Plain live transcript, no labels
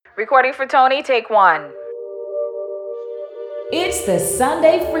Recording for Tony, take one. It's the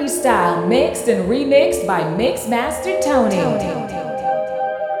Sunday Freestyle, mixed and remixed by Mixmaster Tony.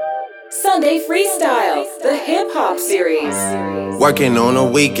 Sunday Freestyle, the hip-hop series. Working on a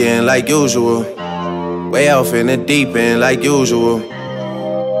weekend like usual. Way off in the deep end like usual.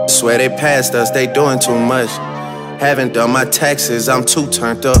 Swear they passed us, they doing too much. Haven't done my taxes, I'm too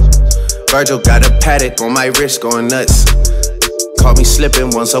turned up. Virgil got a paddock on my wrist going nuts. Caught me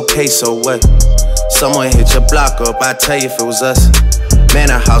slipping once, okay, so what? Someone hit your block up, I tell you if it was us. Man,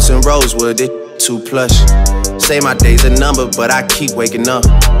 a house in Rosewood, it too plush. Say my day's a number, but I keep waking up.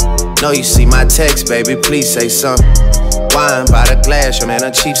 Know you see my text, baby, please say something. Wine by the glass, your man a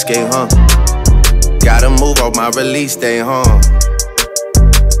cheapskate, huh? Gotta move on my release day, huh?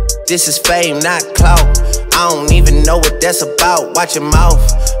 This is fame, not clout. I don't even know what that's about. Watch your mouth.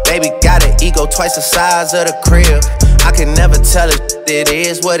 Baby got an ego twice the size of the crib. I can never tell it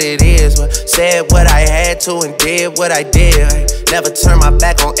is what it is. But said what I had to and did what I did. Never turn my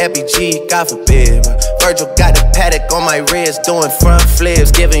back on FBG, God forbid. Virgil got a paddock on my wrist, doing front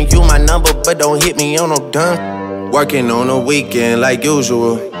flips. Giving you my number, but don't hit me on no done. Working on a weekend like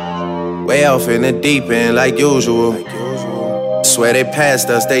usual. Way off in the deep end like usual. Swear they passed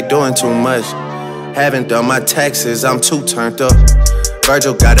us, they doing too much. Haven't done my taxes, I'm too turned up.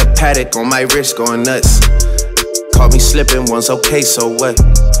 Virgil got a paddock on my wrist going nuts. Caught me slipping once, okay, so what?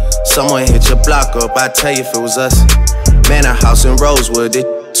 Someone hit your block up, I tell you if it was us. Man, a house in Rosewood,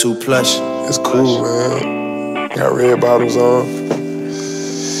 it too plush. It's cool, man. Got red bottoms on.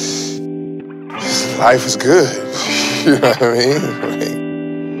 Life is good. You know what I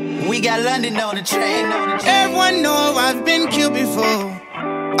mean? We got London on the train. Everyone know I've been killed before.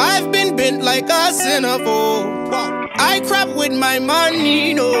 I've been bent like a centerfold. I crop with my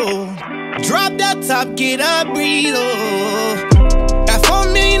money, no. Drop that top, get a breathe, oh. Got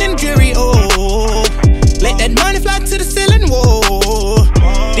 4 million in jury, oh. Let that money fly to the ceiling, whoa.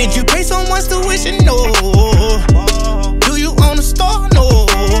 Did you pay someone's tuition? No. Do you own a store? No.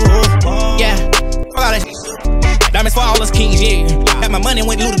 Yeah, all that shit. Diamonds for all us kings, yeah. Got my money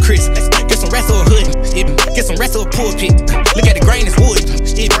went ludicrous. Get some rest of a hood, get some rest of a pulpit. Look at the grain, it's wood.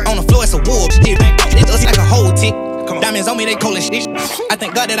 On the floor, it's a wood. It's like a whole tick. Diamonds on me, they cold as shit. I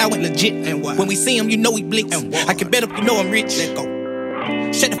thank God that I went legit. When we see him, you know we blitz. I can bet up, you know I'm rich. Let go.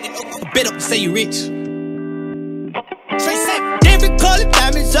 Shut the f*** up, bet up and say you rich. Straight set. Different color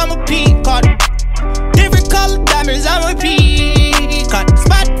diamonds, I'm a peacock. Different color diamonds, I'm a peacock.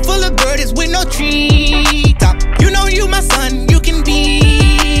 Spot full of birdies with no tree top. You know you my son, you can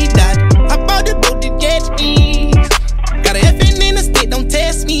be that. I bought the boat to get me. Got an FN in the state, don't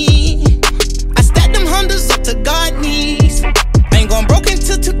test me. I stacked them Hondas up to God knees. Ain't gone broke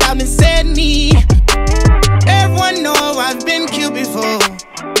until 2070. Everyone know I've been killed before.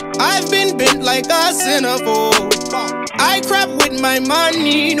 I've been bent like a centerfold. I crop with my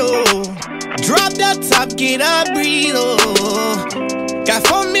money, no. Drop that top, get a breathe, oh. Got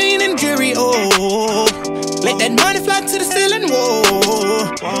 4 million in jury, oh. Let that money fly to the ceiling,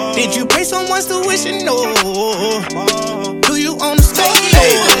 whoa. Did you pay someone's tuition? No. Do you own a store?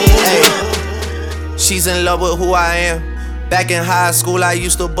 Hey. She's in love with who I am. Back in high school, I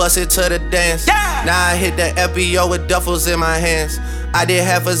used to bust it to the dance. Yeah. Now I hit the FBO with duffels in my hands. I did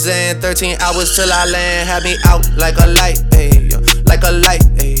half a Zan, 13 hours till I land. Had me out like a light, ayy, like a light,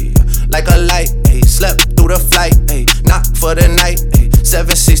 ayy, like a light, ayy. Slept through the flight, ayy, not for the night, ayy.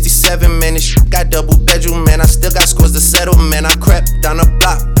 767, man, this shit got double bedroom, man. I still got scores to settle, man. I crept down the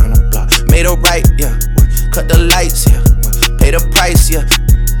block, made a right, yeah. Cut the lights, yeah. Pay the price, yeah.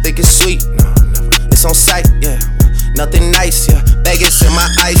 Think it's sweet, no, never. It's on sight, yeah. Nothing nice, yeah. Vegas in my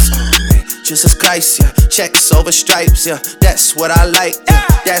ice, Jesus Christ, yeah. Checks over stripes, yeah. That's what I like, yeah.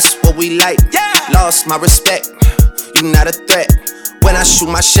 That's what we like, yeah. Lost my respect, you not a threat. When I shoot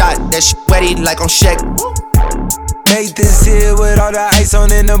my shot, that shit wetty like on Shaq. Made this here with all the ice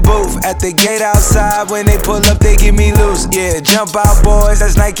on in the booth. At the gate outside, when they pull up, they give me loose. Yeah, jump out boys,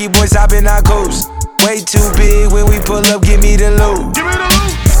 that's Nike boys hopping our coast. Way too big when we pull up, give me the loot.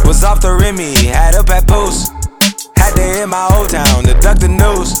 Was off the Remy, had up at post. Had to hit my old town to duck the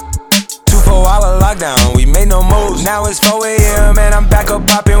news. 2-4-hour lockdown, we made no moves. Now it's 4 a.m. and I'm back up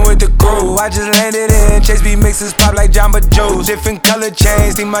popping with the crew. I just landed in, Chase B mixes pop like Jamba Juice. Different color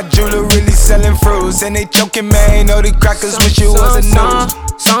chains, think my jeweler really selling fruits. And they choking, man, know the crackers wish it was a news.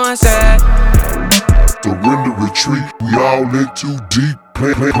 Sunset. Surrender, retreat, we all in too deep.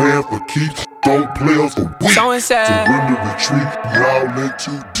 Plan for keeps, don't play us for weak. Surrender, retreat, we all in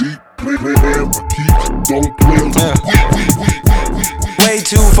too deep. Plan for keeps, don't play us for weak. Way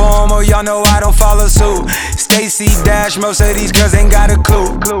too formal, y'all know I don't follow suit. Stacy Dash, most of these girls ain't got a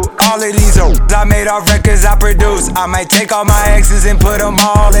clue. show. I made all records I produce. I might take all my exes and put them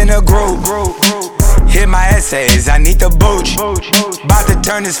all in a group. Hit my essays, I need the booch. About to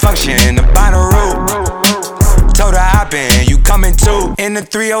turn this function into Bonnaroo. Told her hop in, you coming too. In the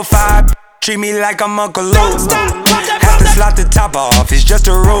 305, treat me like I'm Uncle Luke. Have to slot the top off, it's just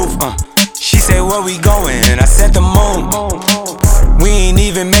a roof. She said, where we going? I said the moon. We ain't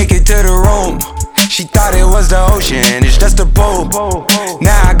even make it to the room. She thought it was the ocean, it's just a pool.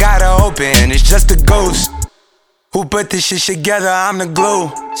 Now I gotta open, it's just a ghost. Who put this shit together? I'm the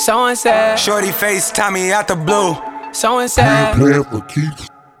glue. So sad. Shorty face, Tommy out the blue. So sad. Playing for keeps.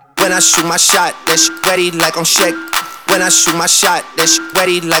 When I shoot my shot, that shit ready like I'm Shaq. When I shoot my shot, that shit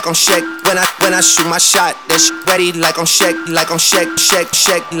ready like I'm Shaq. When I shoot my shot, that shit ready like I'm Shaq, like I'm Shaq,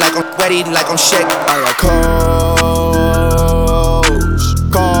 like I'm ready like I'm Shaq. I got calls,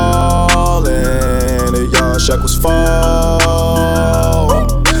 calling, the young Shaq was fall.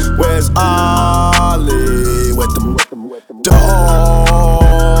 Where's Ollie with them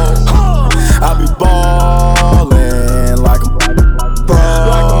dogs? I be ballin' like I'm pro.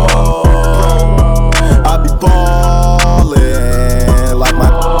 I be ballin' like my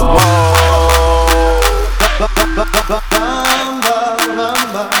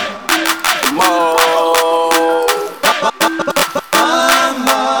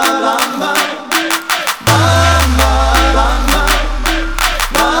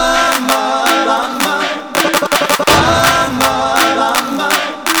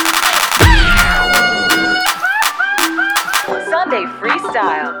Sunday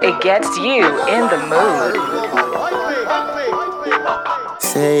Freestyle. It gets you in the mood.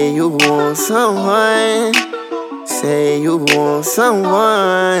 Say you want someone. Say you want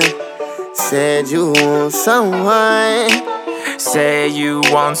someone. Said you want someone. Say you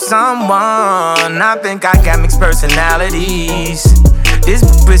want someone. I think I got mixed personalities. This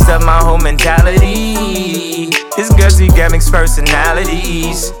twist up my whole mentality. This girl, she got mixed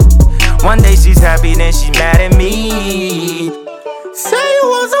personalities. One day she's happy, then she mad at me. Say you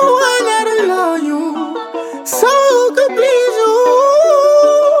want someone that'll love you, so who could please you,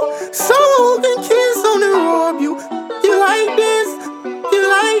 so who can kiss on and rub you. You like this, you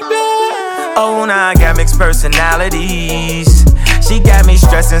like that. Oh, now I got mixed personalities. She got me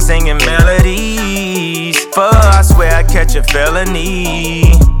stressing, singing melodies. For her, I swear I catch a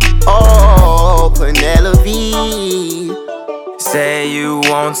felony. Oh, Penelope. Say you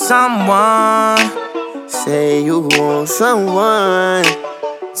want someone. Say you want someone.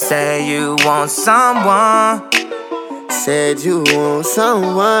 Say you want someone. Said you want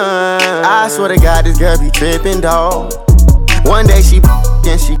someone. I swear to God, this girl be trippin', dawg. One day she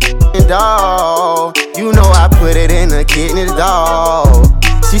then she dawg. You know I put it in the kidneys, dawg.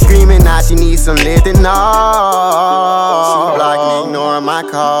 She screaming now, she needs some Lithanol. She blocking, ignoring my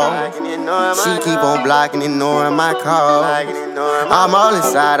call. She keep on blocking, ignoring my call. I'm all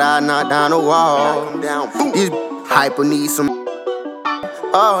inside, I knock down the wall. This hyper needs some.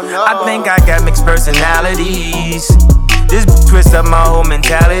 Oh no. I think I got mixed personalities. This twist up my whole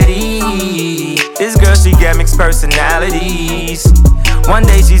mentality. This girl, she got mixed personalities. One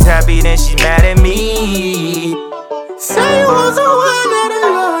day she's happy, then she mad at me. Say you want someone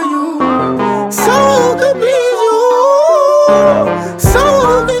that'll love you, so who could please you, so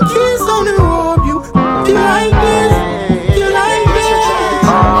who can kiss on and rub you. You like this, you like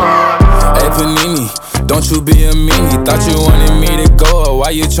that. Hey Panini, don't you be a meanie. Thought you wanted me to go,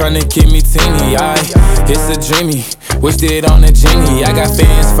 why you tryna keep me teeny? It's a dreamy, wished it on a genie. I got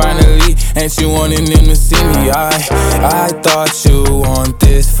fans finally, ain't you wanting them to see me? I thought you want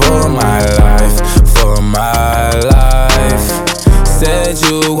this for my life, for my life. Said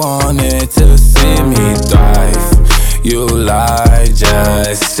you wanted to see me thrive. You lied,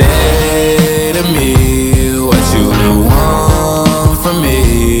 just say to me what you want from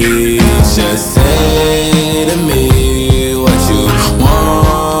me. Just say to me what you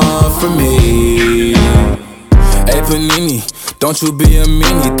want from me. Hey Panini, don't you be a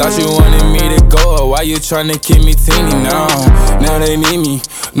meanie. Thought you wanted me to go, why you tryna keep me teeny now? Now they need me,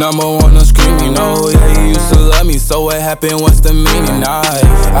 number one, I'm screaming. Oh yeah, you used to love me, so what happened, what's the meaning?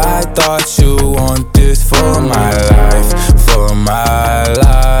 I thought you want this for my life, for my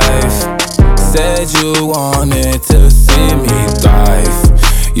life. Said you wanted to see me thrive.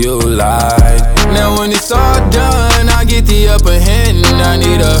 You lied. Now when it's all done, I get the upper hand. I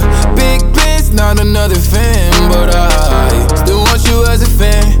need a big bitch, not another fan. But I still want you as a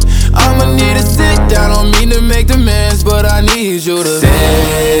fan. I'ma need to sit down, don't mean to make demands, but I need you to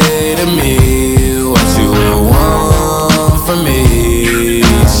say to me what you want from me.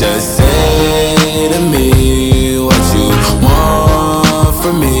 Just say to me what you want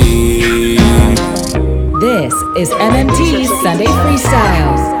from me. is MMT's Sunday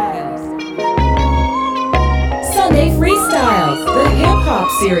Freestyles. Sunday Freestyles, the hip hop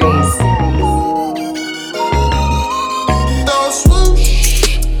series.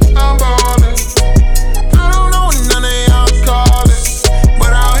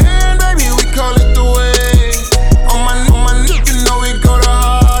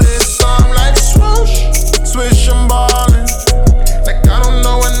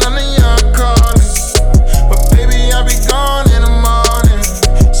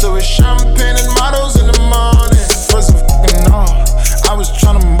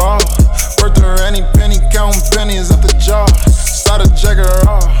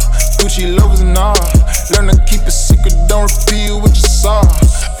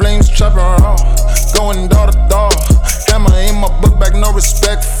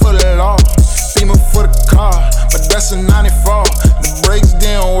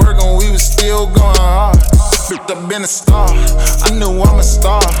 Been a star, I knew I'm a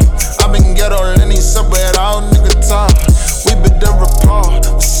star. I've been ghetto Lenny, up without nigga talk. We been the rapport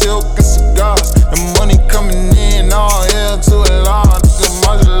with silk and cigars. The money coming in, all hell to a law. Nigga,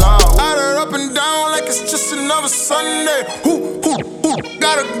 Margiela. Add it up and down like it's just another Sunday. Who,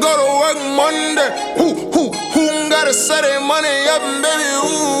 gotta go to work Monday. Who, gotta set their money up and baby,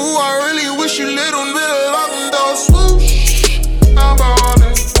 ooh, I really wish you little bit of luck. Though swoosh, I'm ballin'.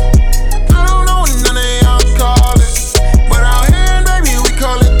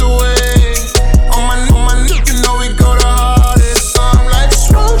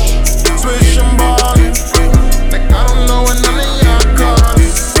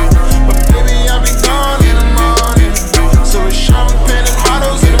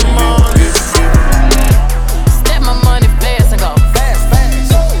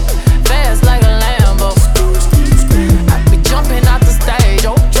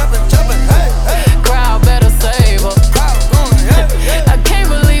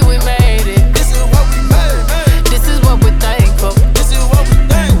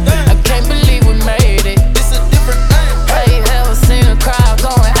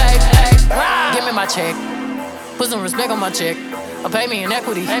 Chick, pay me in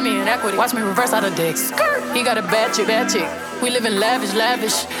equity. Watch me reverse out of dicks. He got a bad chick. We live in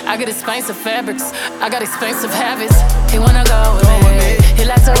lavish. I get expensive fabrics. I got expensive habits. He wanna go with me. He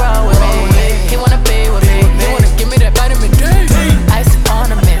likes to roll with me. He wanna be with me. He wanna give me that vitamin D. Ice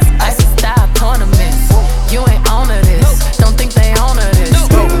ornaments, ice style tournaments. You ain't on to this. Don't think they own to this.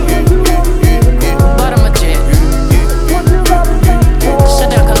 But I'm a jet.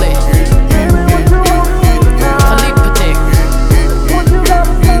 Shut down Khalid.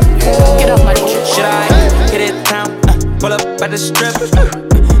 Pull up at the strip,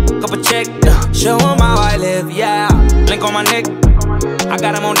 couple check, show them how I live, yeah. Blink on my neck, I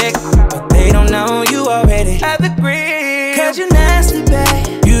got them on deck, but they don't know you already have the green. Cause you nasty,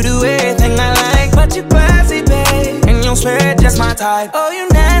 babe. You do everything I like, but you classy, babe. And you swear just my type. Oh, you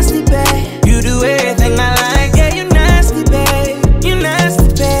nasty, babe. You do everything I like, yeah, you nasty, babe. You nasty,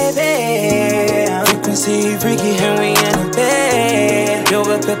 baby. Frequency freaky, and we in the bed.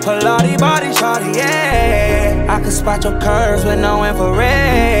 Yoga fit Pilates, body shawty, yeah. I can spot your curves with no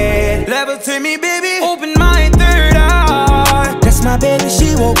infrared. Levitate me, baby. Open my third eye. That's my baby,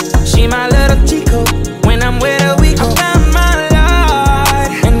 she woke. She my little Chico. When I'm with her, we go. I found my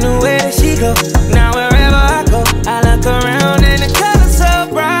light. And the way that she go. Now wherever I go, I look around and the color's so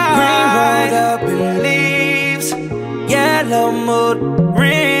bright. Green rolled up in leaves. Yellow mood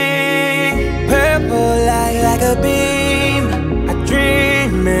ring. Purple light like a beam. I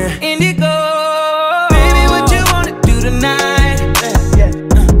dream it. Indigo.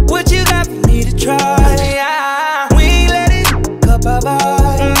 Try, yeah. We ain't let it cup of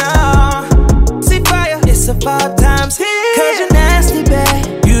no. See fire, it's about times here. Cause you nasty,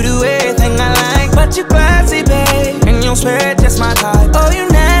 babe. You do everything I like, but you classy, babe. And you swear just my type. Oh, you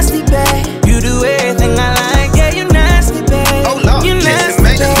nasty, babe. You do everything I like, yeah, you nasty, babe. Oh, Lord, you nasty,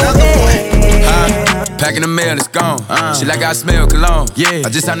 babe. Packing the mail, it's gone. She like I smell cologne. Yeah, I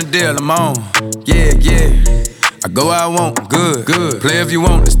just signed a deal, I'm on. Yeah. I go where I want, good. Play if you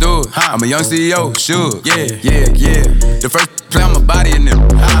want, let's do it. I'm a young CEO, sure. Yeah. The first play on my body in them.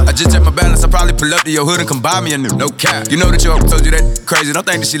 I just check my balance, I probably pull up to your hood and come buy me a new. No cap. You know that your told you that crazy, don't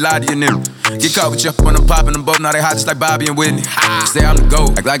think that she lied to you, new. Get caught with you when I'm popping them both, now they hot just like Bobby and Whitney. Say I'm the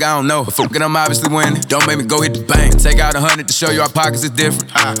GOAT, act like I don't know. But fuck it, I'm obviously winning. Don't make me go hit the bank. Take out 100 to show you our pockets is different.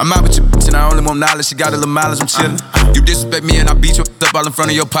 I'm out with your bitch and I only want knowledge, she got a little mileage, I'm chillin'. You disrespect me and I beat you up all in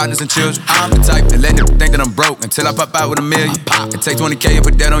front of your partners and children. I'm the type that let them think that I'm broke until I pop out with $1 million. And take 20K and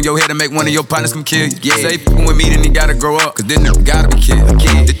put that on your head and make one of your partners come kill you. Yeah. Say fucking with me, then you gotta grow up, cause then you gotta be killed.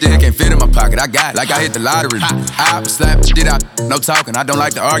 This dick can't fit in my pocket. pocket, I got it. Like I hit the lottery. I slap shit out, no talking, I don't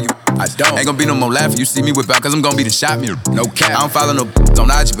like to argue. I don't. Ain't gonna be no more laughing, you see me whip out, cause I'm gonna be the shot mirror. No cap. I don't follow no on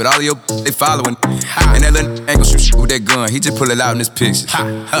IG, but all of your they following. And that little ain't gon' shoot with that gun, he just pull it out in his pictures.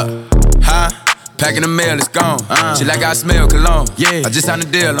 Packing the mail, it's gone. Shit like I smell cologne. Yeah. I just signed a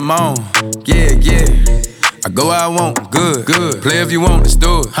deal, I'm on. Yeah. I go where I want, good. Play if you want, let's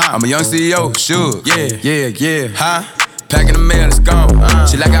do it. I'm a young CEO, sure. Yeah. Packing the mail, it's gone.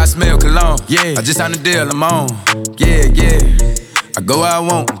 Shit like I smell cologne. Yeah. I just signed a deal, I'm on. Yeah. I go where I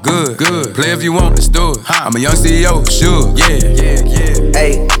want, good. Play if you want, let's do it. I'm a young CEO, sure. Yeah.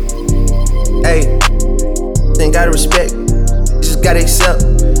 Hey, then gotta respect, you just gotta accept.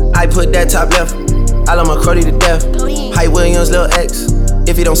 I put that top left, I love my Crody to death. Hype Williams, Lil X,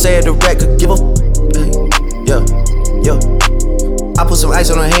 if he don't say it direct, could give a yeah. I put some ice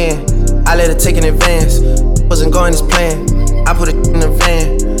on her hand, I let her take in advance. Wasn't going as planned, I put it in the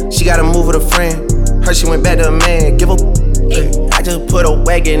van. She gotta move with a friend, heard she went back to a man, give a I just put a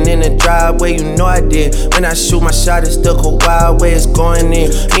wagon in the driveway, you know I did. When I shoot my shot, it's the cold wild way it's going in.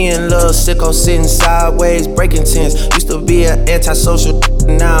 Me and Lil Sicko sitting sideways, breaking tents. Used to be an antisocial,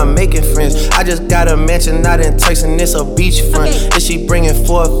 now I'm making friends. I just got a mansion out in Turks and it's a beachfront. If she bringing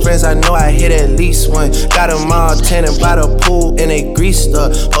 4 friends, I know I hit at least one. Got them all tanning by the pool and they greased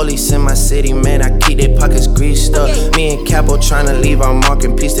up. Police in my city, man, I keep their pockets greased up. Me and Capo tryna leave our mark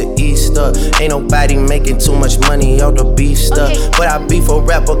and piece to Easter. Ain't nobody making too much money out the beef stuff. But I beef a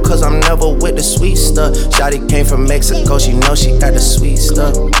rapper cause I'm never with the sweet stuff. Shawty came from Mexico, she know she got the sweet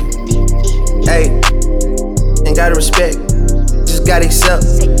stuff. Hey, ain't gotta respect, just gotta accept.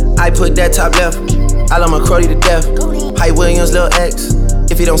 I put that top left, I love my Crody to death. Hype Williams, Lil X,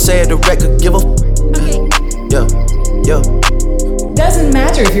 if he don't say it direct, could give a yeah. Doesn't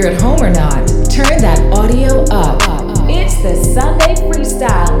matter if you're at home or not, turn that audio up. It's the Sunday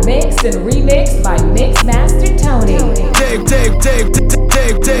Freestyle mixed and remixed by Mixmaster Tony.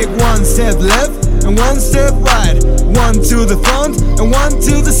 Take 1 step left and 1 step right. 1 to the front and 1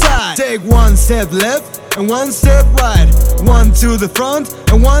 to the side. Take 1 step left and 1 step right. 1 to the front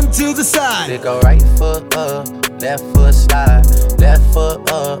and 1 to the side. They go right foot up, left foot slide. Left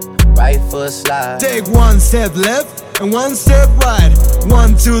foot up, right foot slide. Take 1 step left and 1 step right.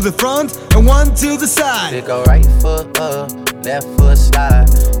 1 to the front and 1 to the side. They go right foot up, left foot slide.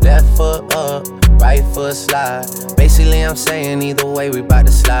 Left foot up, right foot slide. Basically I'm saying either way we bout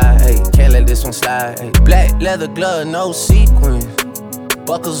to slide. Hey, can't let this one slide. Hey, black leather glove, no sequins.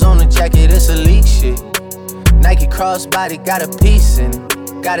 Buckles on the jacket, it's elite shit. Nike crossbody got a piece in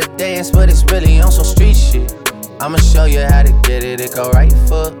it. Gotta dance, but it's really on some street shit. I'ma show you how to get it. It go right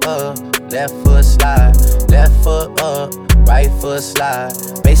foot up, left foot slide. Left foot up, right foot slide.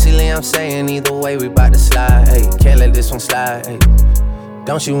 Basically I'm saying either way we bout to slide. Hey, can't let this one slide. Hey,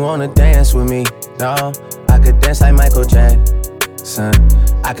 don't you wanna dance with me? No, I could dance like Michael Jackson.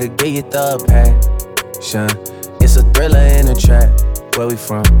 I could get you the passion. It's a thriller in a trap. Where we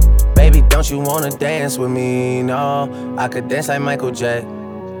from? Baby, don't you wanna dance with me? No, I could dance like Michael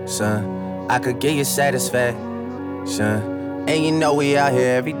Jackson. I could get you satisfaction. And you know we out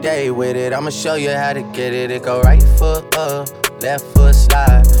here every day with it. I'ma show you how to get it. It go right foot up, left foot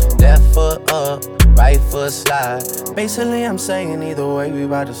slide. Left foot up, right foot slide. Basically I'm saying either way we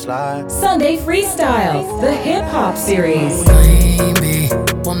about to slide. Sunday Freestyles, the hip hop series. Baby,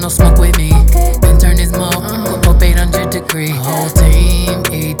 want no smoke with me? Then turn this smoke up 800 degrees. Whole team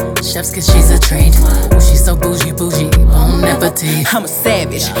eat chefs cause she's a treat. Oh, she's so bougie, bon appetit. I'm a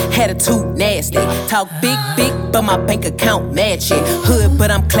savage, attitude nasty. Talk big, but my bank account match it. Hood, but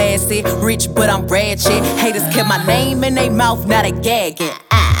I'm classy. Rich, but I'm ratchet. Haters kept my name in their mouth, now they gagging.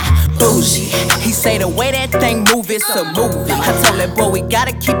 Bougie. He say the way that thing move, it's a movie. I told that boy we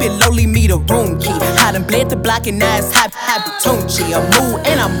gotta keep it lowly, me the room key. I done bled the block and now it's hot Tunchi. I'm mood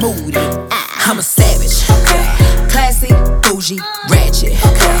and I'm moody. I'm a savage. Classy, bougie, ratchet.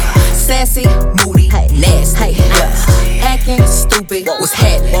 Sassy, moody, nasty. Acting stupid, what's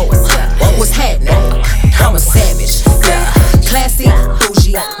happening? What's happening? I'm a savage. Classy,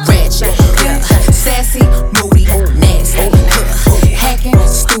 bougie, ratchet. Sassy, moody, nasty. Hacking,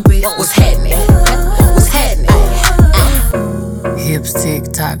 stupid, what's happening? What's happening? Hips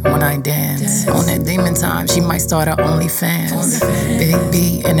tick-tock when I dance. On that demon time, she might start her OnlyFans. Big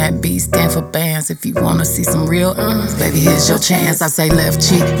B and that B stand for bands. If you wanna see some real baby, here's your chance. I say left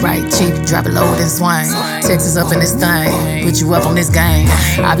cheek, right cheek, drop it low and swing. Texas up in this thing, put you up on this game.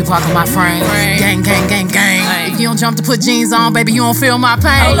 I be parking my frame, gang, gang, gang, gang. If you don't jump to put jeans on, baby, you don't feel my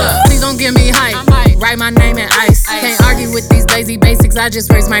pain. Please don't give me hype, write my name in ice. Can't argue with these lazy basics, I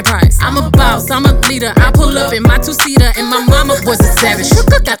just raise my price. I'm a boss, I'm a leader, I pull up in my 2-seater and my mama was a savage.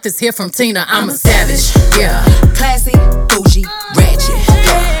 lavish. Got this here from Tina, I'm a savage. Yeah. Classy, bougie, ratchet.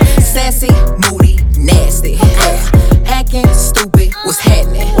 Yeah. Sassy, moody, nasty. Yeah. Hacking, stupid, what's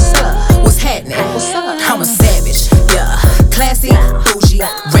happening? What's happening? I'm a savage. Yeah. Classy, bougie,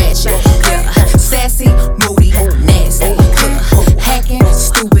 ratchet. Yeah. Sassy, moody, nasty. Yeah. Hacking,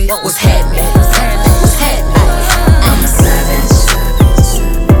 stupid, what's happening? What's happening? I'm a savage.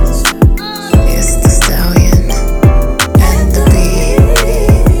 It's the stallion and the beat.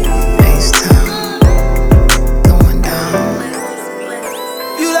 H-Town going down.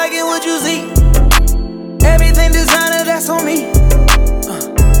 You like it what you see? Everything designer, that's on me.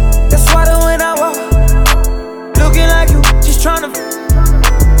 That's why when I walk, looking like you, just tryna.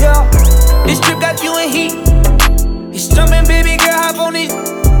 Yeah, this trip got you in heat. It's jumping, baby girl, hop on it.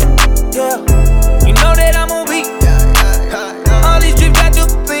 Yeah, you know that I'm on beat. All these trips got you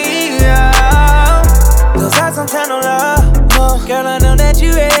clean. Yeah. Those eyes on time, no love. Girl, I know that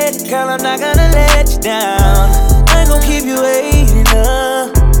you ready. Girl, I'm not gonna let you down. I ain't gon' keep you waiting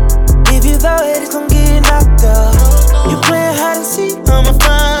up. If you thought it's gon' get knocked up, you playin' hide and seek, I'ma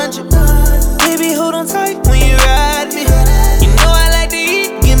find you. Baby, hold on tight when you ride me. You know I like to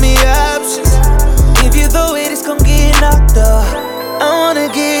eat, give me options. If you throw it, it's gon' get knocked up. I wanna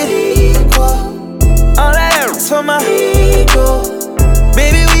get equal. All that ass for my ego.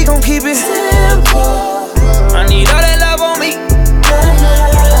 Baby, we gon' keep it simple. I need all that love on me.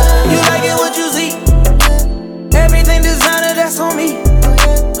 You like it what you see? Everything designer, that's on me.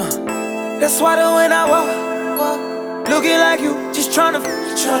 That's why when I walk, looking like you, just tryna,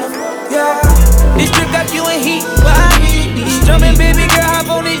 yeah. This trip got you in heat, it's jumping, baby girl, hop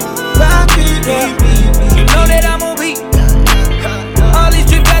on it, yeah. You know that I'm on beat. All these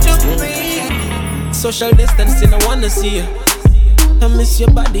trips got you in. Social distancing, I wanna see you. I miss your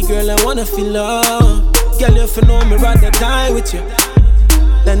body, girl, I wanna feel love. Girl, if you know me, rather die with you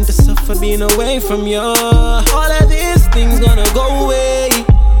than to suffer being away from you. All of these things gonna go away.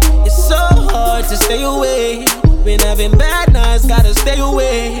 It's so hard to stay away. Been having bad nights, gotta stay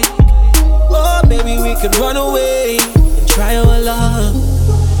away. Oh, baby, we could run away and try our love.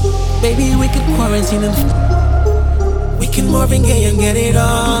 Baby, we could quarantine and we can Marvin Gaye and get it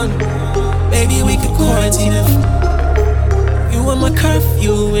on. Baby, we could quarantine and you want my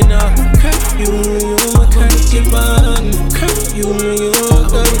curfew and all curfew. You want my curfew on. Curfew, you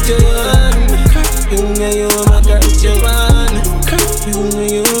want my curfew on. Curfew, yeah, you want my curfew on. Curfew,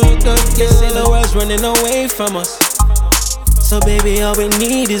 you want my curfew. They say the world's running away from us. So baby, all we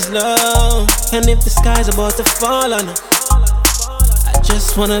need is love. And if the sky's about to fall on us, I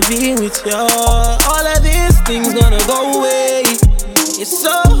just wanna be with you. All of these things gonna go away. It's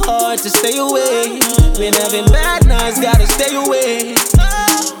so hard to stay away. Been having bad nights, gotta stay away.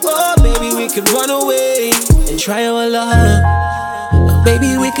 Oh, baby, we could run away and try our love.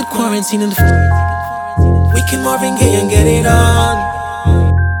 Baby, we could quarantine and we can Marvin Gaye and get it on.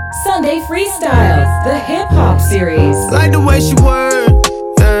 Sunday Freestyles, the hip hop series. Like the way she work,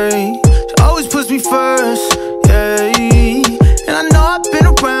 yeah. She always puts me first, yeah. And I know I've been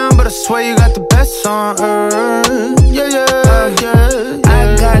around, but I swear you got the best on earth, yeah, yeah, yeah.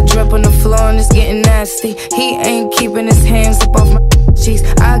 I got drip on the floor and it's getting nasty. He ain't keeping his hands up off my cheeks.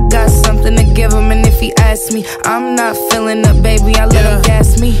 I got something to give him, and if he asks me, I'm not feeling up, baby. I let him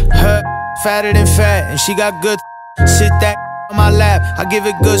gas me. Her fatter than fat, and she got good. Sit that on my lap, I give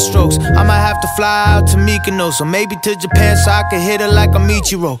it good strokes. I might have to fly out to Mykonos, or maybe to Japan so I can hit her like a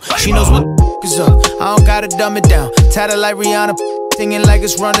Michiro. She knows what is up, I don't gotta dumb it down. Tatted like Rihanna, singing like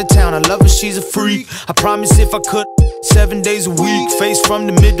it's run to town. I love her, she's a freak. I promise if I could, 7 days a week. Face from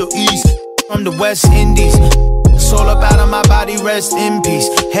the Middle East, from the West Indies. It's all about on my body, rest in peace.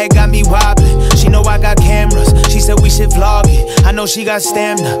 Head got me wobbling, she know I got cameras. She said we should vlog it, I know she got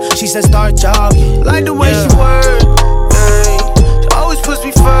stamina. She said start jogging. Like the way she work, yeah. She always puts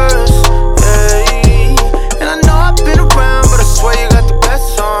me first, yeah. And I know I've been around, but I swear you got the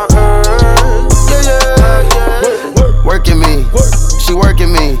best on earth, yeah, yeah, yeah. Working me, she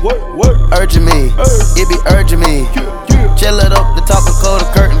working me, urging me, it be urging me. Chill it up, the top and close the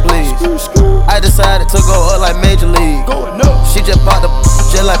curtain, please. I decided to go up like Major League. She just popped the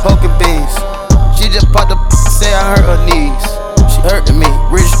just like poking beans. She just popped the say I hurt her knees. She hurting me,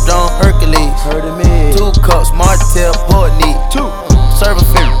 rich strong Hercules. 2 cups, Martell, port need. Serve a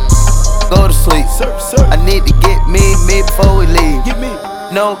finger, go to sleep. I need to get me before we leave.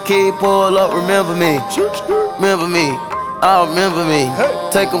 No key, pull up, remember me. Remember me. Oh, remember me.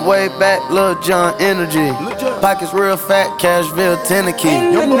 Take a way back, Lil Jon energy. Pockets real fat, Cashville, Tennessee.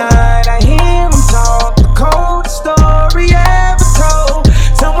 In the night, I hear him talk, the coldest story ever told.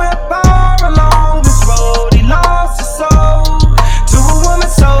 Somewhere far along this road, he lost his soul to a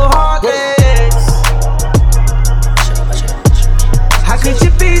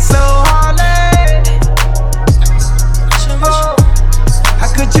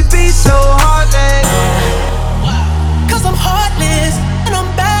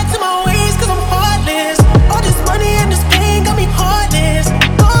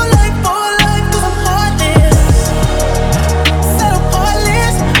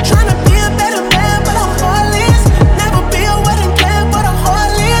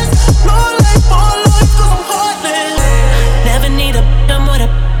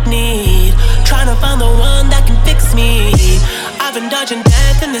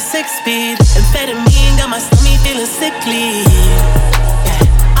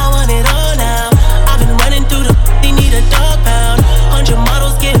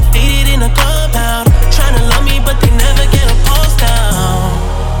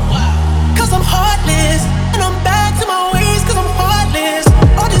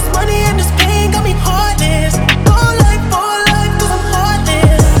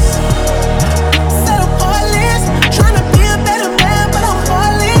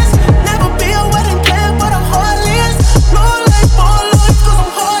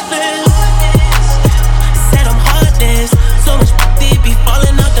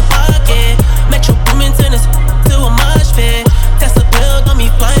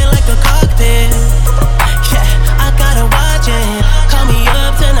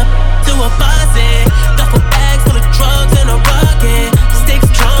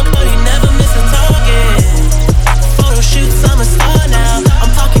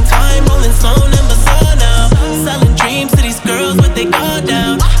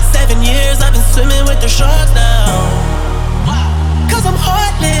short now. Cause I'm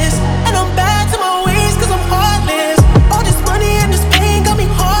heartless, and I'm bad to my ways, cause I'm heartless. All this money and this pain got me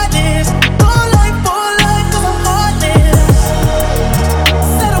heartless. For life, cause I'm heartless.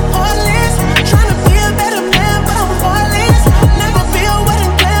 Said I'm heartless, trying to be a better man, but I'm heartless. Never be a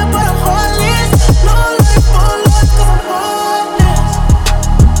wedding plan, but I'm heartless. No life, cause I'm heartless.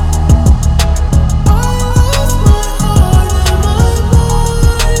 I lost my heart and my mind.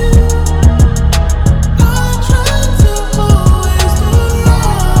 I tried to always do right.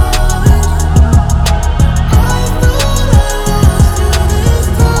 I thought I lost you this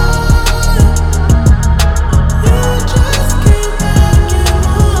time. You just came back in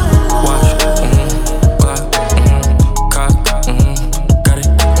my life. Got it.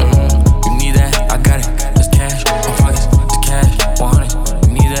 You need that, I got it. There's cash, my pockets, there's cash, 100.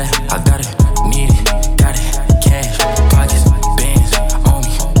 You need that, I got it. Need it, got it. Cash, pockets, bands on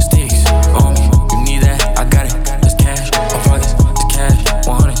me, sticks on me. You need that, I got it. There's cash, my pockets, there's cash,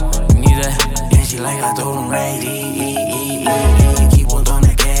 100. You need that. Yeah, she like I told him right. Keep on doing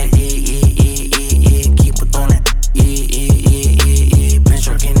that cat. Keep on doing that. Bitch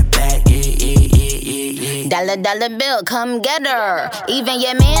work in the back. Dollar bill, come get her. Even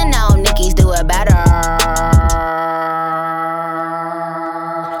your man know Nicki's do it better.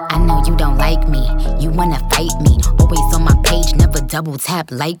 I know you don't like me, you wanna fight me. Always on my page, never double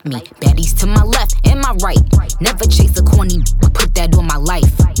tap like me. Baddies to my left and my right. Never chase a corny, put that on my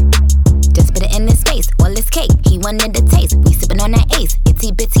life. Just put it in his face, all his cake. He wanted the taste, we sippin' on that ace.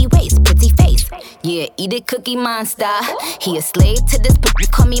 Itty bitty waist, pretty face. Yeah, eat it, Cookie Monster. He a slave to this,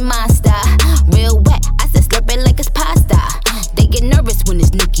 call me monster. Real wet, I said slurp it like it's pasta. They get nervous when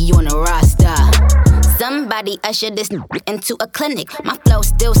it's Nicki on the roster. Somebody usher this into a clinic. My flow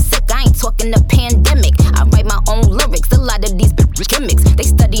still sick, I ain't talking the pandemic. I write my own lyrics, a lot of these gimmicks. They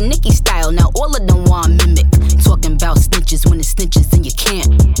study Nicki style, now all of them want mimic. Talking about snitches when it's snitches and you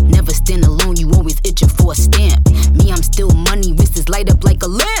can't. Never stand alone, you always itching for a stamp. Me, I'm still money, wrists light up like a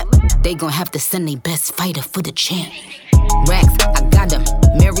lamp. They gon' have to send their best fighter for the champ. Racks, I got them.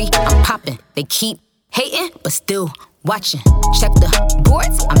 Mary, I'm popping. They keep hating, but still watching. Check the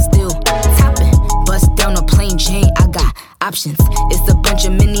boards, I'm still topping. Bust down a plain chain, I got options. It's a bunch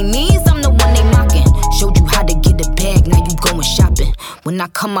of mini-me's, I'm the one they mocking. Showed you how to get a bag, now you going shopping. When I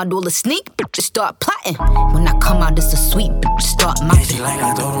come out all the sneak, bitches start plotting. When I come out, it's a sweet, bitch start mopping. She like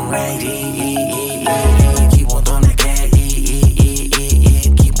I told him right. Keep on doing that cat.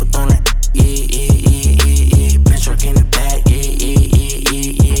 Keep on doing that. Bitch work in the back.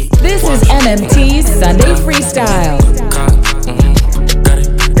 This is NMT's Sunday Freestyle.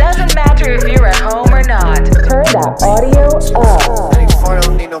 Doesn't matter if you're at home or not. Turn that audio up.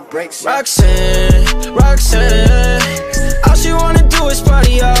 Roxanne, all she wanna do is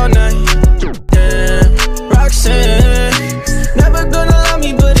party all night. Damn, Roxanne, never gonna love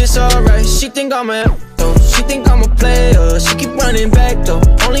me, but it's alright. She think I'm a though, she think I'm a player. She keep running back though,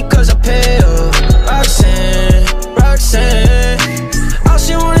 only cause I pay her. Roxanne, all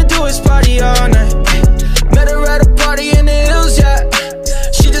she wanna do is party all night. Met her at a party in the hills, yeah.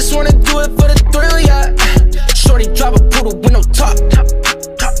 She just wanna do it for the thrill, yeah. Shorty drop a poodle with no top.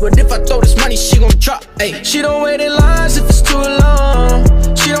 But if I throw this money, she gon' drop. Ay. She don't wait in lines if it's too long.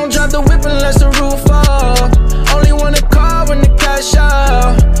 She don't drive the whip unless the roof off. Only wanna call when the cash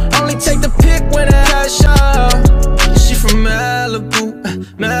out. Only take the pic when the cash out. She from Malibu.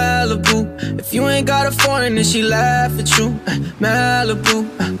 If you ain't got a foreign, then she laugh at you. Malibu.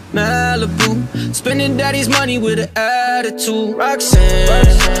 Spending daddy's money with an attitude. Roxanne,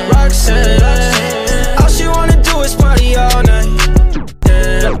 all she wanna do is party all night.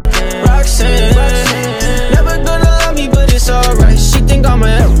 Roxanne, never gonna love me, but it's alright. She think I'm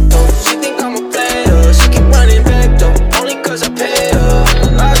a she think I'm a player. She keep running back though, only cause I pay her.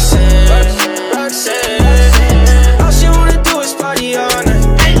 Roxanne, all she wanna do is party all night.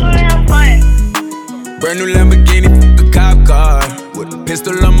 Brand new Lamborghini, a cop car. With a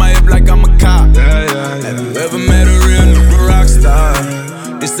pistol on my hip like I'm a cop. Have you ever met a real nigga rock star?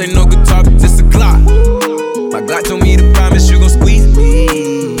 This ain't no guitar, but this a clock. My Glock told me to promise you gon' squeeze me.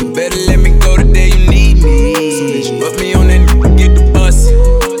 You better let me go the day you need me. So bitch, put me on that get the bus.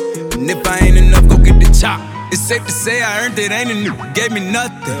 And if I ain't enough, go get the chop. It's safe to say I earned it, ain't a nigga gave me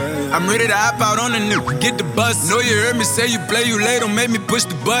nothing. I'm ready to hop out on a nigga, get the bus. Know you heard me say you play, you late, don't make me push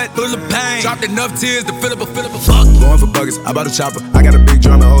the butt. Full of pain, dropped enough tears to fill up a fuck. Going for buggers, I bought a chopper. I got a big big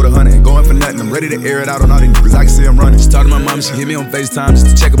drum and hold 100. Ain't going for nothing, I'm ready to air it out on all these niggas. I can see I'm running. She talked to my mom, she hit me on FaceTime just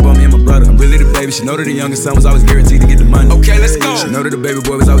to check up on me and my brother. I'm really the baby. She know that the youngest son was always guaranteed to get the money. Okay, let's go. She know that the baby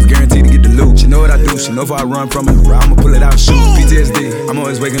boy was always guaranteed to get the loot. She know what I do. She know if I run from it, I'ma pull it out and shoot. PTSD. I'm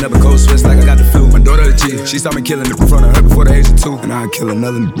always waking up in cold sweats like I got the flu. My daughter the G. She saw me killing it in front of her before the age of 2. And I'd kill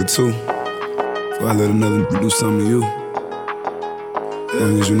another nigga too. Before I let another nigga do something to you. As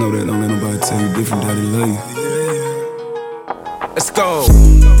long as you know that, don't let nobody tell you different, daddy love you. Let's go.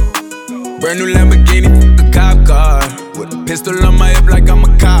 Brand new Lamborghini, a cop car. With a pistol on my hip like I'm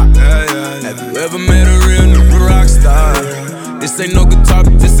a cop. Have you ever met a real nigga rock star? This ain't no guitar,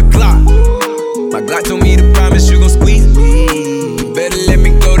 but this a Glock. My Glock told me to promise you gon' squeeze me. You better let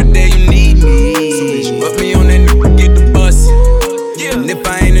me go the day you need me. So bitch, you put me on that nigga, get the bus. And if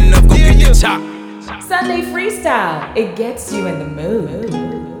I ain't enough, go get your chop. Sunday Freestyle, it gets you in the mood.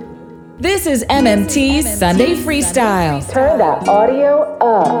 This is MMT's Sunday Freestyle. Turn that audio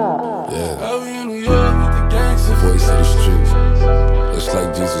up. Voice of the streets, looks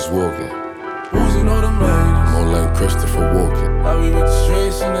like Jesus walking. Oozing all the maze, more like Christopher Walken. I be with the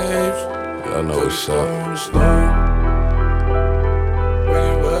streets and the apes. Y'all know what's up.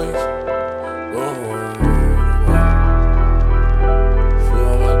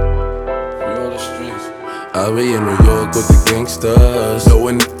 I be in New York with the gangsters,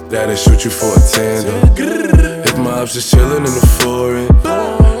 knowing that I shoot you for a tandem. If my ops just chillin' in the foreign,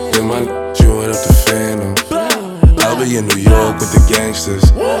 then my chewing up the phantom. I be in New York with the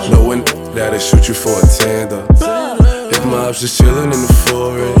gangsters, knowing that I shoot you for a tandem. If my ops just chillin' in the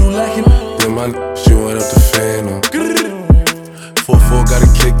foreign, then my chewing up the phantom. 4-4 got a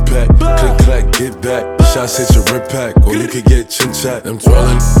kickback, click clack, get back. Shots hit your rip pack, or you could get chin chat. I'm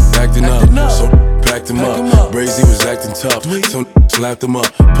twirling, acting up, so packed him up. Brazy was acting tough, so slapped him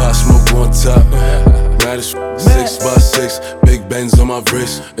up. Pot smoke on top. Mad as 6x6, big Benz on my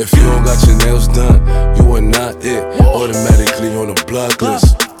wrist. If you don't got your nails done, you are not it. Automatically on the block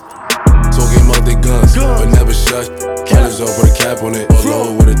list. Talking about they guns, but never shut. Killers off with a cap on it, or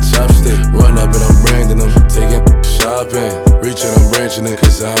low with a chopstick. Run up and I'm branding them, taking shopping. Reaching, I'm branching it,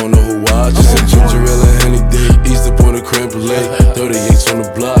 cause I don't know who watching. Ginger ale and Henny D, Easter point of creme brulee. 38s on the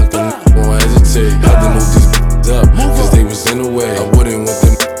block, and won't hesitate. Had to move these up, cause they was in the way. I wouldn't want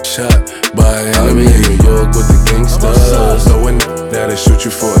them shot by an enemy. In New York with the gangsters, knowing that I shoot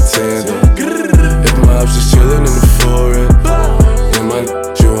you for a tandem. If my ops just chillin' in the foreign, then my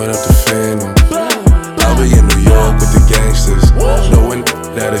chewing up the phantom. I'll be in New York with the gangsters, knowing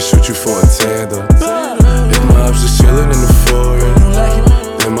that I shoot you for a tandem. If my ops just chillin' in the foreign,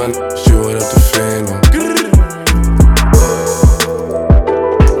 then my chewing up the phantom.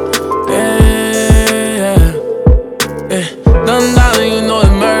 Done dollar, you know it's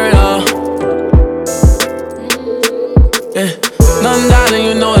murder. Done dollar,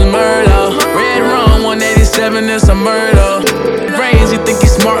 you know it's murder. Red rum, 187, it's a murder. Brains, you think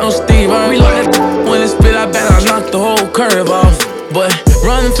he's smart on Steve. Reload that when it spit, I bet I knock the whole curve off. But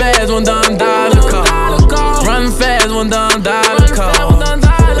run fast when done dollar call. Run fast when done dollar call.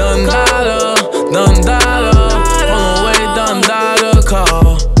 Done dollar, done dollar. On the way, done dollar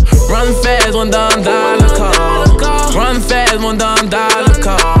call. Run fast when done dollar call. Run fast when done dollar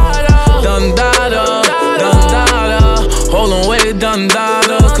call. Done dollar, done dollar. Hold on, wait, done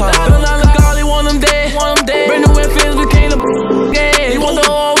dollar call. Done dollar call, he want them dead. Brand new FNs became the game. He want the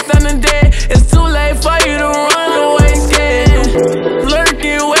whole family dead. It's too late for you to run away scared.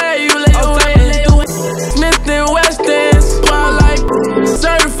 Lurking where you lay away. Smith and Westons, wild like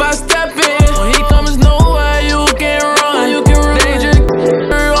certified stepping. When he comes nowhere, you can run. Danger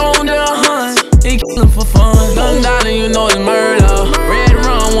on the hunt. He killin' for fun. Done dollar, you know it's murder. Red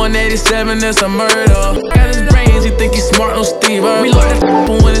rum, 187, it's a murder. Got his brains, he think he's smart on Steve. Reload that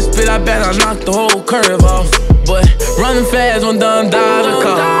but when it spit, I bet I knock the whole curve off. But run fast when done dollar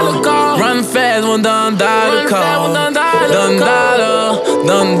call. Run fast when done dollar call. Done dollar,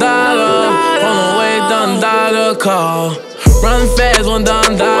 done dollar. On the way, done dollar call. Run fast when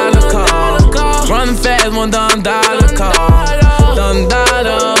done dollar call. Run fast when done dollar call. Done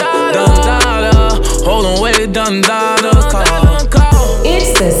dollar, done dollar. Hold on, wait, done dollar call.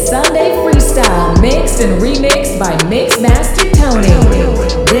 It's the Sunday Freestyle, mixed and remixed by Mixmaster Tony.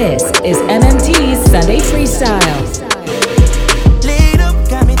 This is MMT's Sunday Freestyle. Lead up,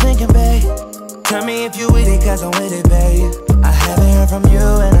 got me thinking, babe. Tell me if you with it, cause I'm with it, babe. I haven't heard from you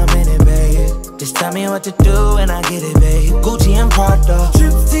and I'm in it, babe. Just tell me what to do and I get it, babe. Gucci and Prada.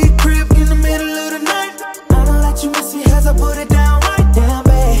 Trip to crib in the middle of the night. I don't let you miss me as I put it down right down,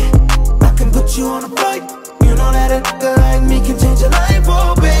 babe. I can put you on a flight. You know that a nigga like me can change your life,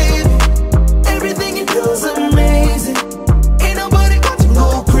 oh baby. Everything you do is amazing. Ain't nobody got you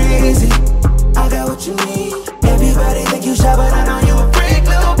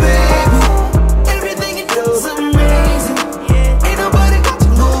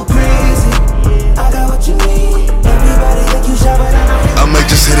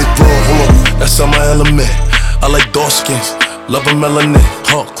my element. I like dark skins, love a melanin.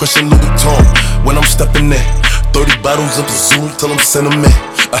 Christian Louis Vuitton when I'm stepping in. 30 bottles of the zoo till I'm sentiment.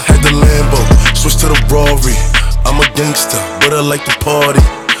 I had the Lambo, switch to the Rory. I'm a gangster, but I like to party.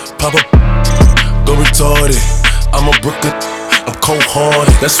 Pop up, go retarded. I'm a Brooklyn, I'm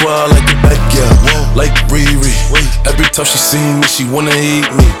cold-hearted. That's why I like the back girl, like Riri. Every time she see me, she wanna eat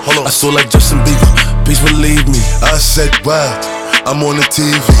me. I saw like Justin Bieber, please believe me. I said, wow, I'm on the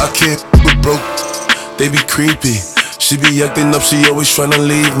TV. I can't with broke, they be creepy. She be acting up, she always tryna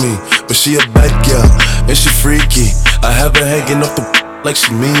leave me. But she a bad girl, and she freaky. I have her hanging off the like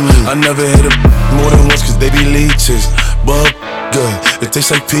she mean me. I never hit her more than once cause they be leeches. But good, it tastes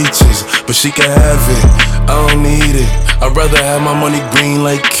like peaches. But she can have it, I don't need it. I'd rather have my money green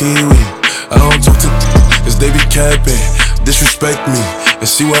like kiwi. I don't talk to cause they be capping. Disrespect me and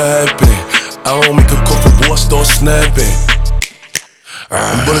see what happen. I don't make a call for boy, start snapping.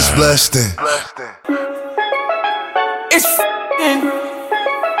 Bullets blasting. It's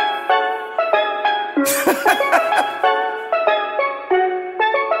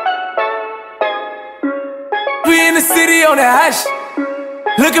we in the city on that hash,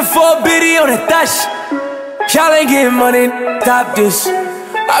 looking for a biddy on that dash. Y'all ain't getting money, stop this.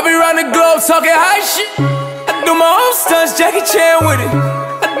 I be round the globe talking high shit. I do my own stunts, Jackie Chan with it.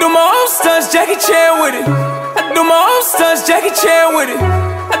 I do my own stunts, Jackie Chan with it. I do my own stunts, Jackie Chan with it.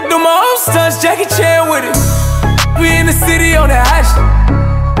 I do my own stunts, Jackie Chan with it. We in the city on that hash,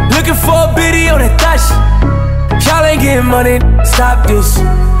 looking for a biddy on that dash. Y'all ain't getting money, stop this.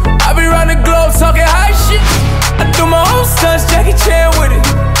 I be round the globe talking high shit. I do my own stunts, Jackie Chan with it.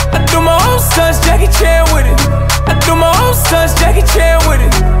 I do my own stunts, Jackie Chan with it. I do my own stunts, Jackie Chan with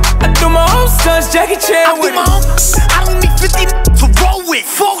it. I do my own stunts, Jackie Chan with it. I don't need 50 to roll with.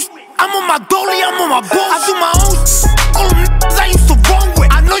 Folks, I'm on my dolly, I'm on my boat. I do my own all them I used to roll with.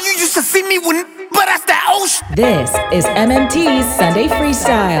 I know you used to see me with, but that's that old shit. This is MMT's Sunday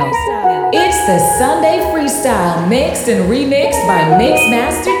Freestyle. It's the Sunday Freestyle mixed and remixed by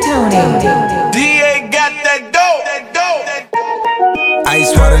Mixmaster Tony. DA got that dope.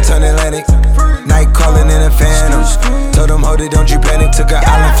 Ice water turn Atlantic. Night calling in a phantom. Told them, hold it, don't you panic. Took an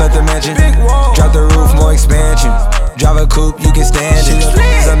island, fled the mansion. Drop the roof, more expansion. Drive a coupe, you can stand it.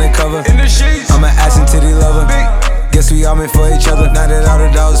 He's undercover. I'm an ass and titty lover. Guess we all meant for each other. Now that all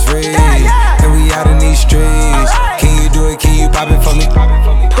the dogs free, and we out in these streets. Can you do it? Can you pop it for me?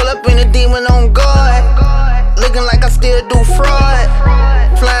 Pull up in a demon on guard, looking like I still do fraud.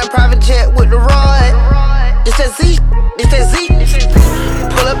 Flying private jet with the rod. It's that Z, it's that Z.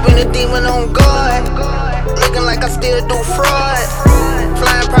 Pull up in a demon on guard, looking like I still do fraud.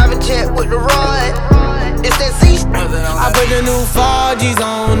 Flying private jet with the rod. It's that Z. I put the new 4Gs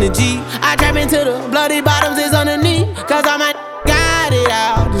on the G. I trap into the bloody bottoms is underneath. Cause I might got it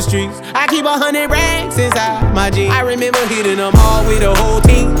out the streets. I keep 100 racks inside my jeans. I remember hitting them all with the whole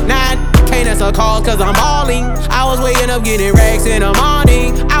team. Now can't answer calls cause I'm balling. I was waking up getting racks in the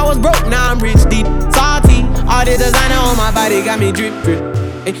morning. I was broke, now I'm rich, deep, salty. All the designer on my body got me drip, drip.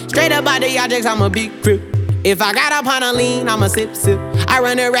 Straight up out the objects, I'm a big crip. If I got up on a lean, I'm a sip, sip. I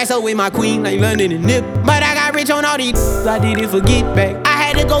run the racks up with my queen like London and Nip. But I got rich on all these, I didn't forget back. I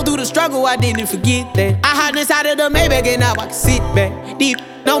had to go through the struggle, I didn't forget that. I hopped inside of the Maybach and now I can sit back. Deep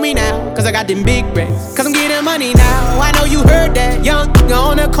know me now, cause I got them big racks. Cause I'm getting money now, I know you heard that. Young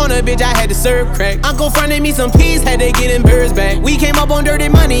on the corner, bitch, I had to serve crack. Uncle fronted me some peas, had to get them birds back. We came up on dirty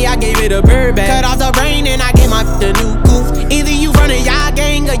money, I gave it a bird back. Cut off the brain and I gave my the new goof. Either you running y'all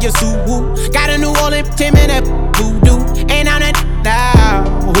gang or you sue woo. Got a New Orleans Tim and that voodoo. And I'm that now,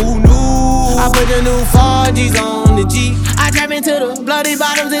 who knew? I put the new 4Gs on the G. I trap into the bloody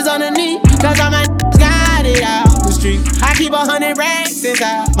bottoms is underneath. Cause all my got it out the street. I keep 100 racks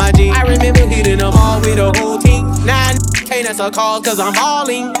inside my jeans. I remember hitting them all with the whole team. Now can't answer calls cause I'm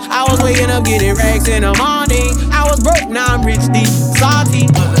hauling. I was waking up getting racks in the morning. I was broke, now I'm rich, deep, salty.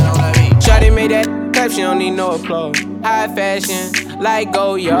 Shawty made that clap, she don't need no applause. High fashion, like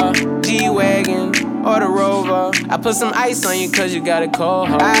Goya, G-Wagon, or the Rover. I put some ice on you cause you got a cold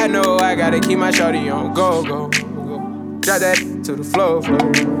heart. I know I gotta keep my shawty on go, go, go. Drop that to the floor,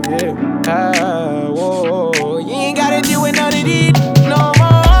 floor, yeah. Whoa, you ain't gotta deal with none of these no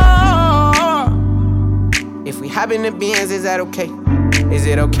more. If we hop in the Benz, is that okay? Is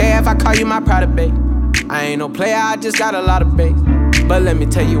it okay if I call you my pride, babe? I ain't no player, I just got a lot of bass. But let me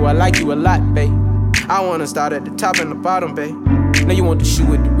tell you, I like you a lot, babe. I wanna start at the top and the bottom, babe. Now you want the shoe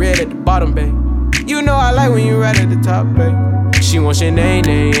with the red at the bottom, babe. You know I like when you right at the top, babe. She wants your name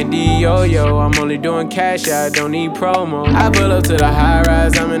and D-Yo-Yo. I'm only doing cash, I don't need promo. I pull up to the high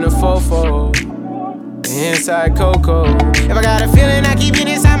rise, I'm in the fofo. Inside Coco. If I got a feeling, I keep it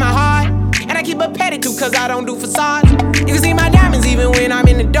inside my heart. And I keep a cause I don't do facades. You can see my diamonds even when I'm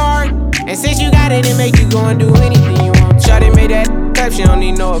in the dark. And since you got it, it make you go and do anything you want. Shawty made that clap, she don't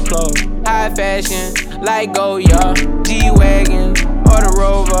need no applause. High fashion, like Goya, G-Wagon, or the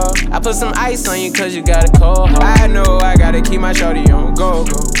Rover. I put some ice on you cause you got a cold heart. I know I gotta keep my shawty on go.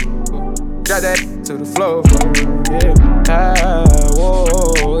 Drop that to the floor, yeah.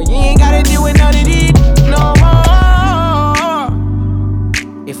 Whoa. You ain't gotta deal with none of these no more.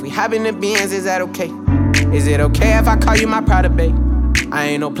 If we hop in the Benz, is that okay? Is it okay if I call you my pride, babe? I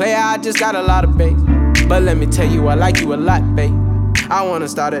ain't no player, I just got a lot of bass. But let me tell you, I like you a lot, babe. I wanna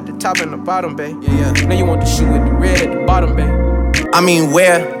start at the top and the bottom, babe. Yeah. Now you want the shoe with the red at the bottom, babe. I mean,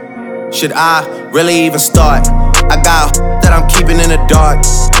 where should I really even start? I got that I'm keeping in the dark.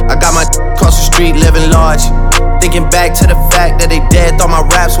 I got my across the street living large. Thinking back to the fact that they dead, thought my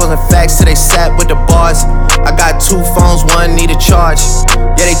raps wasn't facts till they sat with the bars. I got 2 phones, one need a charge.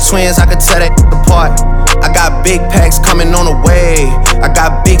 Yeah, they twins, I could tell that apart. I got big packs coming on the way. I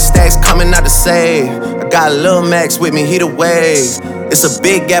got big stacks coming out to save. I got Lil Max with me, he the wave. It's a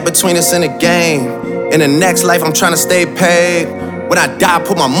big gap between us in the game. In the next life, I'm trying to stay paid. When I die,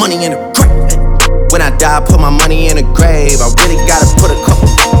 put my money in the grave. When I die, put my money in the grave. I really gotta put a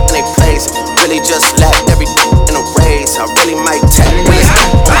couple in their place. Really just lapped every in a race. I really might tap.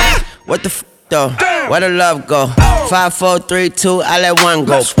 What the f though? Where the love go? 5, 4, 3, 2, I let one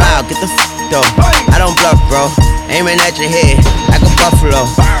go. Wow, get the f though. I don't bluff, bro. Aiming at your head like a buffalo.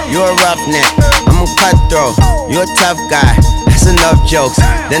 You a roughneck, I'm a cutthroat. You a tough guy. That's enough jokes.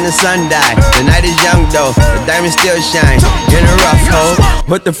 Then the sun died. The night is young though. The diamond still shine. In a rough hole.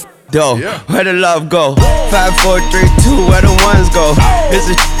 What the f though? Where the love go? 5, 4, 3, 2, where the ones go? It's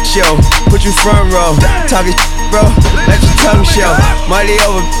a show. Put you front row. Talking bro. Let your tongue show. Money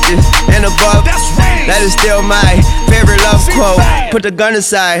over bitches and above. That is still my favorite love quote. Put the gun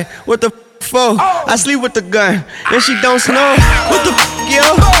aside. What the for? I sleep with the gun and she don't snow. What the yo?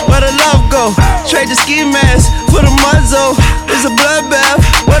 Where the love go? Trade the ski mask for the muzzle. It's a bloodbath.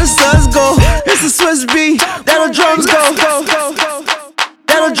 Where the suns go? It's the Swiss beat. That'll drums go.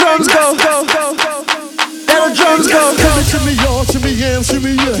 That'll drums go. That'll drums go. Shimmy y'all, shimmy yam,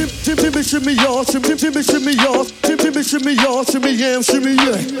 shimmy yeah. Shimmy shimmy y'all, shimmy shimmy y'all. Shimmy shimmy y'all, shimmy yam, shimmy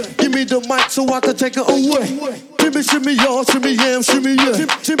yeah. Give me the mic so I can take it away. Shimmy y'all, shimmy yam, shimmy yeah.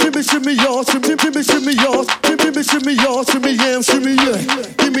 Shimmy shimmy y'all, shimmy shimmy y'all. Shimmy shimmy y'all, shimmy yam, shimmy yeah.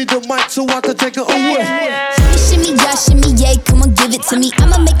 Give me the mic so I can take it away. Shimmy y'all, shimmy yeah, come on give it to me.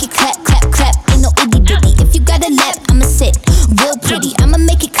 I'ma make it clap, clap, clap. Ain't no itty bitty. If you got a lap, I'ma sit real pretty. I'ma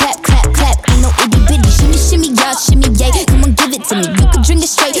make it clap, clap, clap. Ain't no itty bitty. Shimmy y'all, shimmy yeah, come on give it to me. You can drink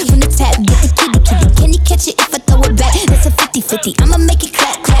it straight from the tap. Get the kitty kitty. Can you catch it if I throw it back? That's a 50-50. I'ma make it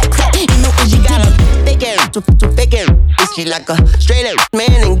clap, clap, clap. Ain't no itty bitty. Big ass, too big ass. She like a straight up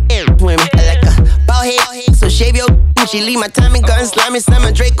man and women. I like a bald head, so shave your. She leave my timing gun slimy,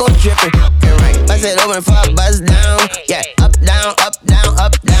 slam Draco dripping. Bust it open before I buzz down. Yeah, up, down, up, down,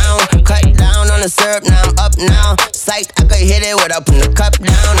 up, down. Cut down on the syrup, now I'm up now. Sight, I could hit it without putting the cup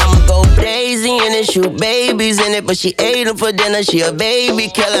down. I'ma go crazy in it, shoot babies in it. But she ate them for dinner, she a baby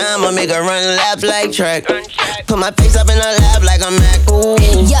killer. I'ma make her run laps like track. Put my face up in her lap like I'm Mac. Ooh.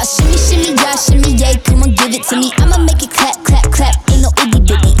 Yeah, shimmy, yeah, shimmy, yeah. Come on, give it to me. I'ma make it clap, clap, clap. Ain't no itty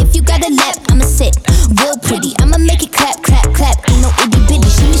bitty. If you got a lap, I'ma sit real pretty. I'ma make it clap, clap, clap. Ain't no itty bitty.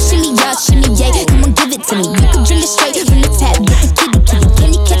 Shimmy, yeah, shimmy, yeah. Come on, give it to me. You can drink it straight from the tap. Get the kitty, kitty. Can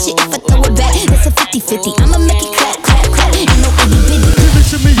you catch it if I throw it back? That's a 50-50. I'ma make it clap, clap, clap. Ain't no itty bitty.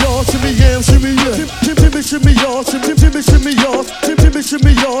 Shimmy y'all, shimmy yam, shimmy yeah. Shimmy y'all, shimmy y'all.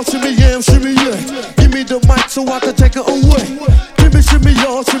 Shimmy y'all, shimmy yam, shimmy yeah. Give me the mic so I can take it away. Shimmy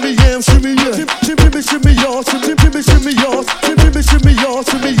y'all, shimmy yam, shimmy yeah. Shimmy y'all, shimmy y'all. Shimmy y'all,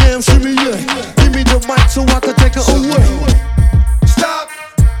 shimmy yam, shimmy yeah. Give me the mic so I can take it away. Stop,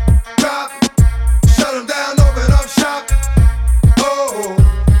 drop, shut them down, open up shop. Oh,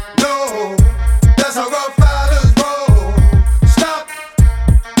 no, that's how rough riders roll. Stop,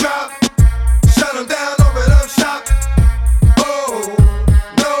 drop, shut them down, open up shop. Oh,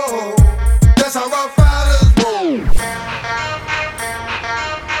 no, that's how rough riders roll.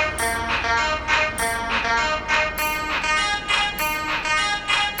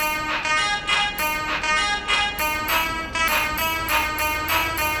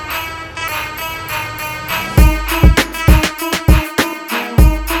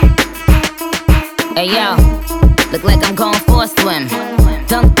 Hey yo, look like I'm going for a swim.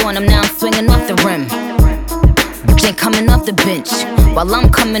 Dunked on him, now I'm swinging off the rim. Bitch ain't coming off the bench, while I'm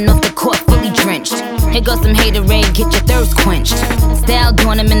coming off the court fully drenched. Here goes some haterade, get your thirst quenched. Style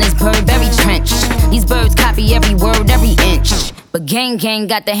doing him in this Burberry trench. These birds copy every word, every inch. But gang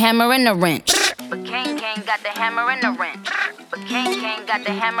got the hammer and the wrench. Kane got the hammer and the wrench. But Kane got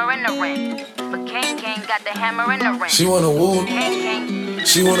the hammer and the wrench. But Kane got the hammer and the wrench. She wanna woo. Kane.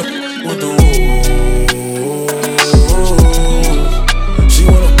 She wanna with the woo. She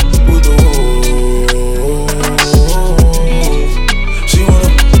wanna with the woo. She wanna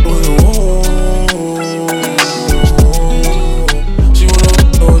with the woo. She wanna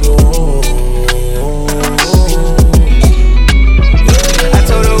with the woo. I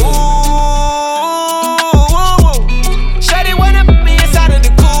told her, ooh, shawty wanna put me inside of the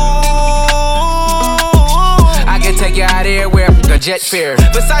cool. I can take you out everywhere, a jet fare.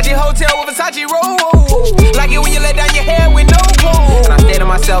 Versace hotel with Versace roll. Like it when you let down your hair with no clothes. And I stay to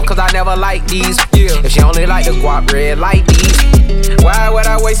myself cause I never like these. Yeah. If she only like the guap red like these. Why would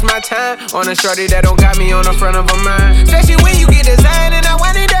I waste my time on a shorty that don't got me on the front of her mind? Especially when you get designed and I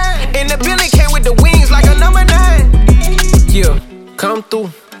want it done. And the building came with the wings like a number 9. Yeah, come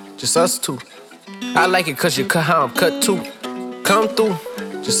through, just us two. I like it cause you cut how I'm cut too. Come through,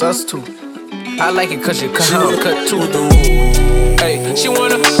 just us two. I like it cause you cut how I'm cut too. Hey, she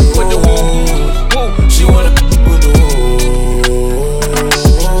wanna with the woo. She wanna with the woo.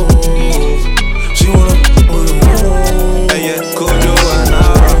 She wanna with the woo. Hey, yeah, cool, you and I.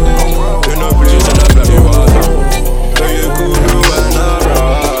 You're not pretty, you're not bloody water. Hey, yeah, cool, you and I.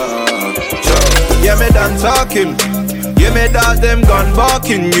 Yeah, me done talking. Yeah, me dogs them gun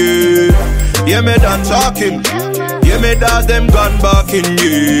barking, yeah. Yeah, me done talking. Yeah, me dogs them gun barking,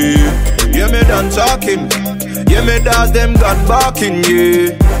 yeah. Yeah, me done talking. Yeah, me dogs them gun barking,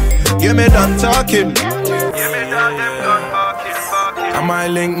 yeah. Yeah, me done talking. Yeah, me dogs them gun barking. I might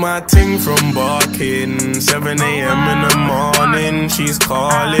link my ting from barking. 7 a.m. in the morning. She's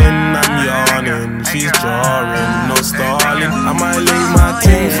calling, I'm yawning. She's jarring, no stalling. I might link my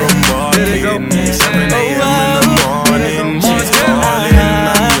ting from barking. 7 a.m. in the morning. She's calling,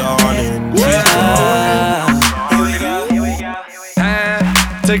 I'm yawning. She's jarring.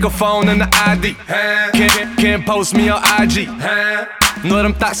 Take a phone and the ID. Can't post me on IG. Know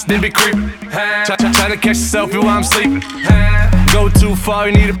them thoughts, they be creepin'. Try to catch yourself while I'm sleeping. Go too far,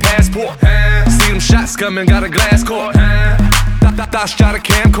 you need a passport. See them shots coming, got a glass court. Thoughts try to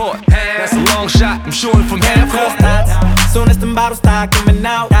camcord. That's a long shot, I'm shooting from half court. Soon as them bottles start coming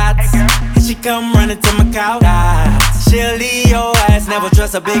out, and she come running to my couch. She'll leave your ass, never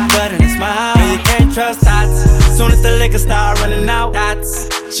trust a big butt and a smile. No, you can't trust dots. Soon as the liquor start running out,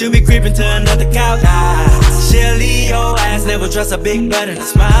 she'll be creeping to another couch. She'll leave your ass, never trust a big butt and a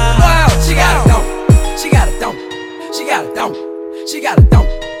smile. Wow, she got it though. She got it though. She got it though. She got it though.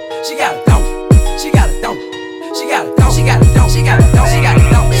 She got it though. She got it though. She got it though. She got it though. She got it though. She got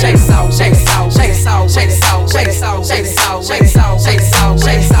it though. Shake it out, shake it out, shake it out, shake it out, shake it out, shake it out, shake it out, shake it out,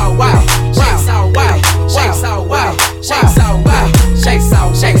 shake it out, wow, shake it out, wow, shake it out, wow, shake it out, wow, shake it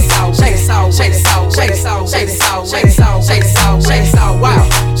out, shake it out, shake it out, shake it out, shake it out, shake it out, shake it out, shake it out, shake it out, wow,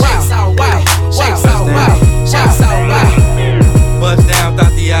 shake it out, wow, shake it out, wow, shake it out, wow. Bust down,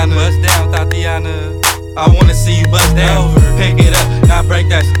 Tatiana. Bust down, Tatiana. I wanna see you bust down. Pick it up, now break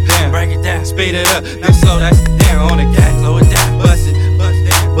that shit down. Break it down, speed it up, now slow that shit down on the gas. Slow it down, bust it,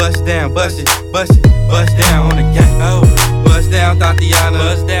 bust down, bust it, bust it, bust down on the gas. Bust down, Tatiana.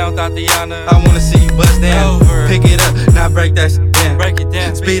 Bust down, Tatiana. I wanna see you bust down. Pick it up, now break that shit down. Break it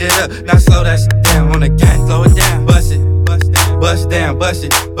down, speed it up, now slow that shit down on the gas. Slow it down, bust it, bust down, bust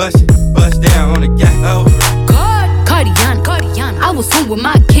it, bust it, bust down on the gas. Cardiana. I was home with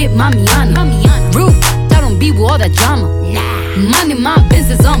my kid, Mamiana. Rude, I don't be with all that drama. Money, my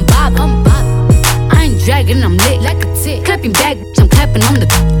business, I'm Bob. I ain't dragging, I'm lit like a tick. Clapping back, I'm clapping on the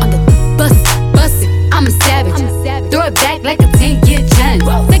bust it. I'm a savage. Throw it back like a 10-year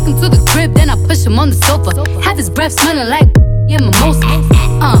challenge. Take him to the crib, then I push him on the sofa. Have his breath smelling like mimosa.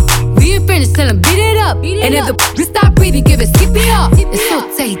 We ain't finished till I beat it up. And if the stop breathing, give it CPR. It's so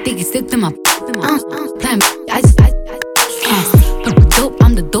tight, think it's slipped in my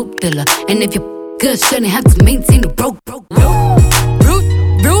I'm the dope dealer. And if you're good, shouldn't have to maintain the broke.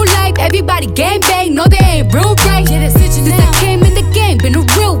 Real life, everybody gang bang. No, they ain't real right. Since I came in the game, been a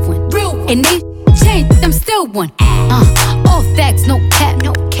real one. And they changed, I'm still one. All facts, no cap.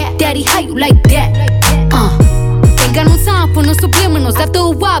 Daddy, how you like that? Ain't got no time for no subliminals. After a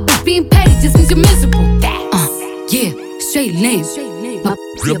while, but being petty just means you're miserable. Yeah, straight lame.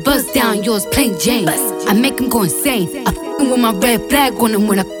 My bust down, yours plain Jane. I make him go insane. I f***ing with my red flag on him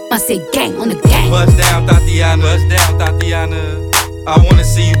when I say gang on the gang. Bust down, Tatiana. Bust down, Tatiana. I wanna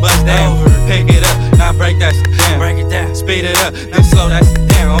see you bust down. Pick it up, now break that shit down. Break it down, speed it up, then slow that shit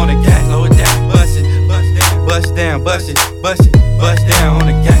down on the gas. Slow it down, bust it, bust down, bust it, bust it, bust down on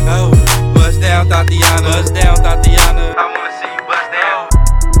the gas. Bust down, Tatiana. Bust down, Tatiana. I wanna see you bust down.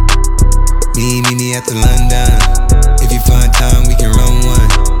 Me at the London. If you find time, we can run one.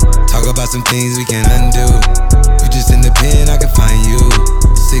 Talk about some things we can undo. You just in the pen, I can find you.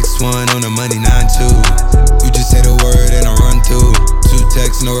 6'1" on the money, 9'2". You just say the word and I run through. 2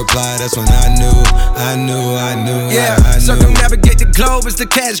 texts, no reply, that's when I knew. Yeah, circumnavigate the globe as the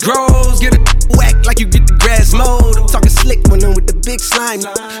cash grows. Get a whack like you get the grass mowed. I'm talking slick when I'm with the big slime.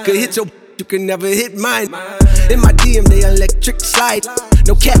 Could hit your, you can never hit mine. In my DM, they electric slide.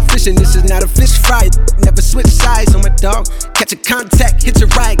 No catfishing, this is not a fish fry. Never switch sides on my dog. Catch a contact, hit your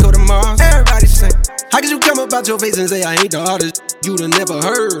ride, go to Mars. Everybody sing. How could you come about your face and say I ain't the artist you'd have never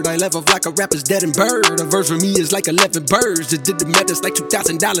heard? I left off like a rapper's dead and bird. A verse for me is like 11 birds. Just did the math, it's like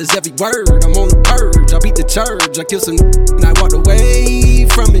 $2,000 every word. I'm on the purge, I beat the church. I killed some and I walked away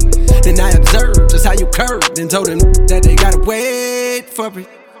from it. Then I observed just how you curved and told them that they gotta wait for me.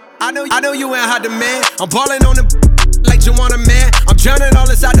 I know you ain't hot demand. I'm ballin' on them like you want a man. I'm drowning all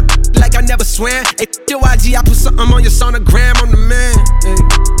inside the like I never swam. Hey, your IG, I put something on your sonogram. I'm the man. Hey,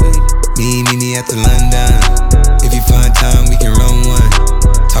 hey. Me at the London. If you find time, we can run one.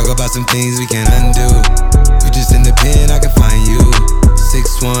 Talk about some things we can undo. You just in the pen, I can find you.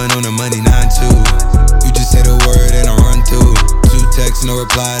 6'1" on the money, 9'2". You just say the word and I run through. 2 texts, no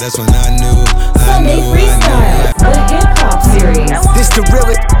reply, that's when I knew. Sunday Freestyle, the hip hop series. This the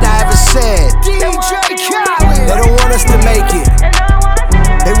realest I ever said. DJ Khaled. They don't want us to make it.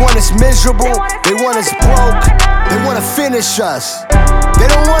 They want us miserable. They want us broke. They want to finish us. They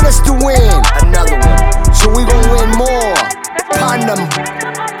don't want us to win. Another one. So we gon' win more. Pon them.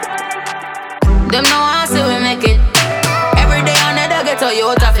 Them know I say we make it. Every day on the get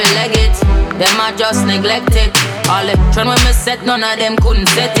Toyota feel like it. Them I just neglect it. All the trend when me set, none of them couldn't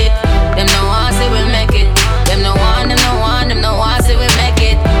set it. Them know I say we make it. Them no one, them no I say we make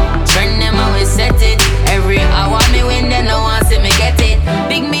it. Trend them always set it. Every hour me win, them no I say me get it.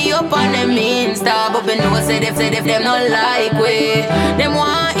 Big me up on them Insta, but me know say if them no like we. Them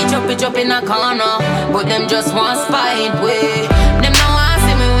want itch up in a corner, but them just want spite we. Them no I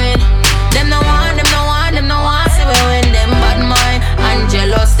say me win. Them no one, I say we win. Them bad mind and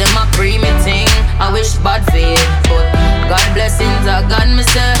jealous, them a pre me thing. I wish bad for it, but God blessings are gone, me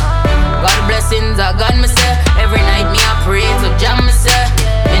say. God blessings are gone, me say. Every night me I pray to jam, me say.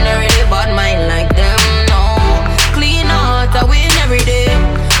 In a really bad mind like them, no. Clean out, I win every day.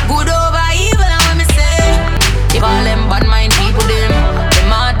 Good over evil, I want me say. If all them bad mind people, them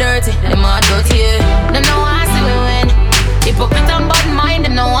are dirty, yeah. Them know I see we win. Hypocrite and bad mind,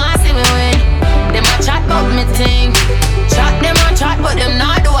 them know I see we win. Them a chat about me thing. Them a chat, but them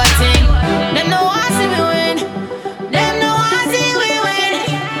not do a thing. Them know I see we win. Them know I see we win.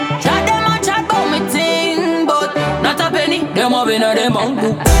 Them a chat about me thing, but not a penny. Them a win or them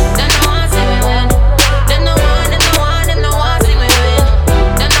uncle. Them know I see we win. Them know I see we win. Them know I see we win.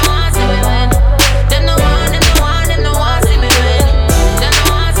 Them know I see we win. Them know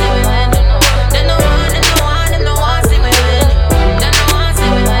I see we win. Them know I see we win. Them know I see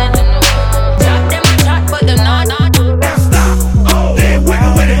we win. Them a chat, but them not.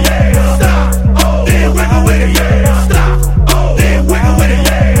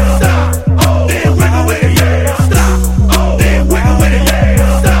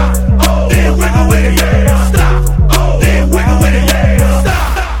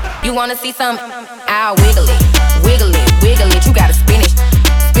 You wanna see some? I'll wiggle it, wiggle it, wiggle it. You gotta spin it,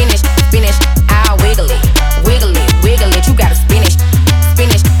 spin it, spin it. I'll wiggle it, wiggle it, wiggle it. You gotta spin it, spin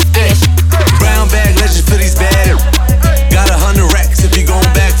it, spin it. Brown bag legend for these bad. Got 100 racks if you gon'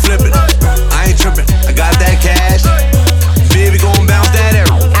 backflip it. I ain't trippin', I got that cash. Baby gon' bounce that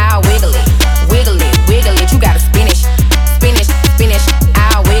arrow. I'll wiggle it, wiggle it, wiggle it. You gotta spin it, spin it, spin it.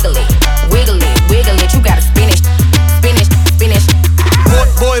 I'll wiggle it, wiggle it, wiggle it. You gotta spin it, spin it, spin it.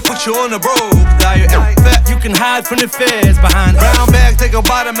 Boy, put you on the road. Now you're fat, you can hide from the feds. Behind brown bag, take a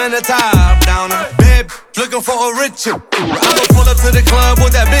bottom and a top. Down in the bed, looking for a richer. I'ma pull up to the club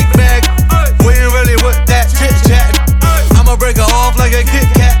with that big bag. We ain't really with that chit chat. I'ma break her off like a Kit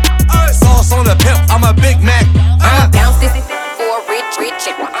Kat. Sauce on the pimp, I'm a Big Mac. I'ma bounce this for a rich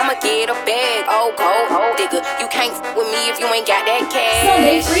chick. I'ma get a bag, oh cold digger. You can't f with me if you ain't got that cash.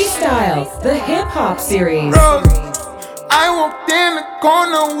 Sunday Freestyle, the hip hop series. I walked in the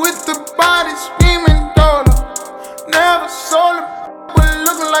corner with the body screaming dollar. Never saw the but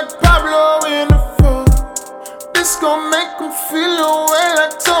looking like Pablo in the photo. This gon' make him feel away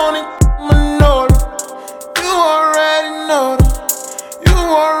like Tony Manolo. You already know that. You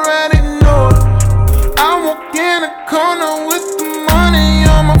already know that. I walk in the corner with the money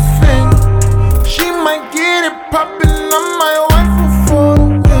on my finger. She might get it poppin', I might wife her for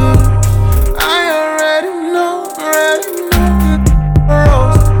the win. I already know,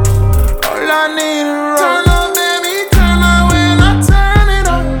 All I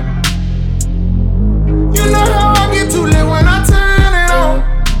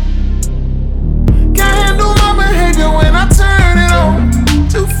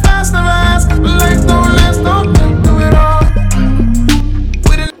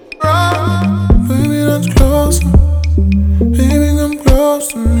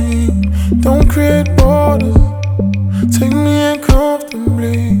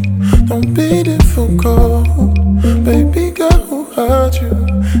difficult. Baby girl, who hurt you?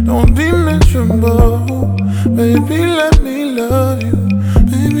 Don't be miserable. Baby, let me love you.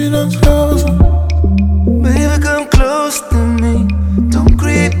 Baby, don't close up. Baby, come close to me. Don't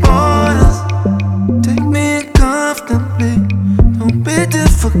create borders. Take me in comfortably. Don't be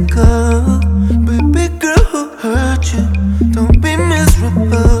difficult. Baby girl, who hurt you? Don't be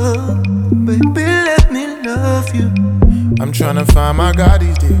miserable. Baby, let me love you. I'm tryna find my God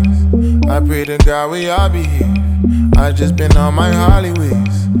these days. I pray to God we all be here. I just been on my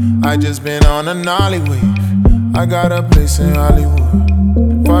Hollyways. I just been on a Nolly wave. I got a place in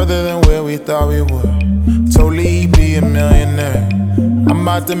Hollywood, farther than where we thought we would. Totally be a millionaire. I'm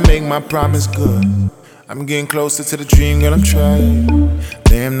about to make my promise good. I'm getting closer to the dream, girl, I'm trying.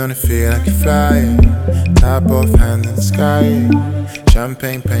 Damn, don't it feel like you're flying? Top off, hands in the sky.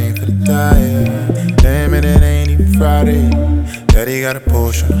 Champagne paying for the diet. Damn, and it ain't even Friday. Daddy got a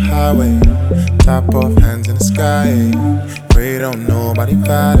Porsche on the highway. Top off, hands in the sky. Pray don't nobody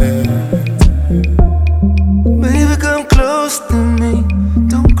violate. Baby, come close to me.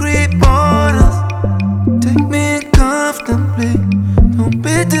 Don't create borders. Take me in comfortably. Don't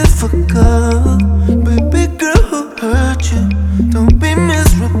be difficult. Baby girl, who hurt you? Don't be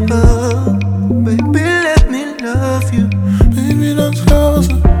miserable. Baby, let me love you. Baby, don't close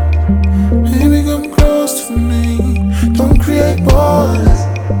up. Baby, come close to me. Don't create borders.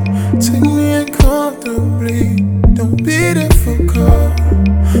 Take me in comfortably. Don't be difficult.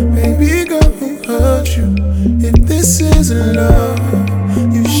 Baby girl, who hurt you? If this isn't love,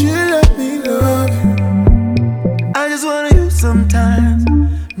 you should let me love you. I just wanna hear sometimes,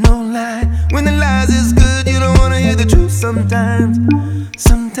 no lie. When the lies is good, you don't wanna hear the truth sometimes.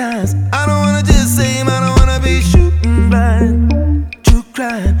 Sometimes I don't wanna just say I don't wanna be shooting blind. True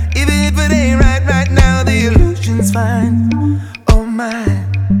crime, even if it ain't right now, the illusion's fine. Oh my,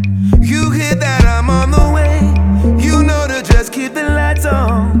 you hear that I'm on the way. You know to just keep the lights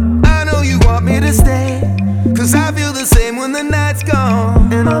on. I know you want me to stay, cause I feel the same when the night's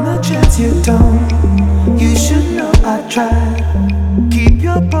gone. And on the chance you don't, you should know I try. Keep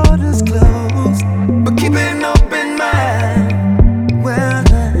your borders closed, but keep an open mind. Well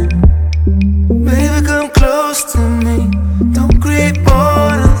then, baby, come close to me. Don't create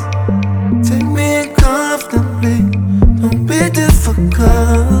borders. Take me in comfortably. Don't be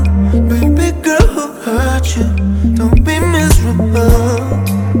difficult. Baby girl, who hurt you? Don't be miserable.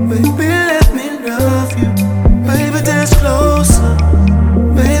 Baby, let me love you. Baby, dance closer.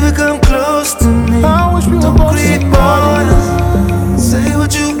 Baby, come close to me. Don't create borders. Say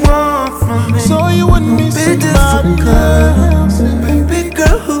what you want from me. So you wouldn't be difficult. Baby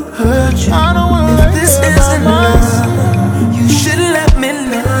girl, who hurt you? I don't wanna if this isn't love, you should let me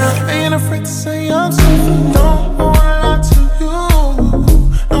love. Ain't afraid to say I'm sorry. Don't wanna lie to you.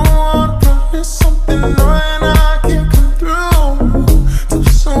 Don't wanna promise something knowing I can't come through. Too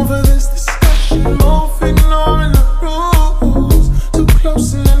soon for this discussion. Both ignoring the rules. Too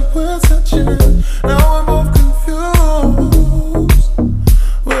close and then we're touching. Now we're both confused.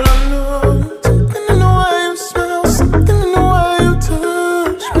 But I know something in the way you smell, something in the way you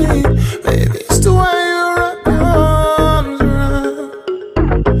touch me. Baby, it's the way you wrap your arms around.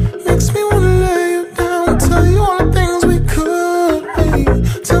 Makes me wanna lay you down, tell you all the things we could be.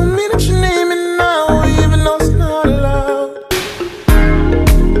 Tell me that you need me now, even though it's not allowed.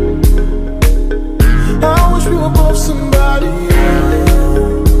 I wish we were both somebody else,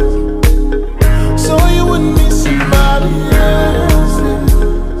 so you wouldn't be somebody else.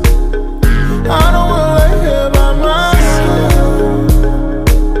 I don't wanna lay here by myself.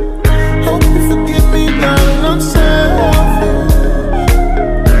 Hope you forgive me, darling, I'm selfish.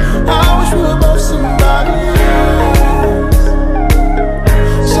 I wish we were both somebody else,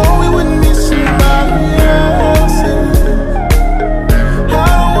 so we wouldn't be somebody else. I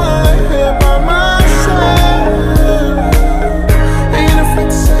don't wanna lay here by myself. Ain't afraid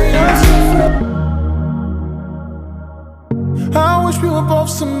to say I'm sorry. I wish we were both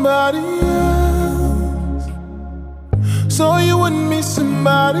somebody else, so you wouldn't be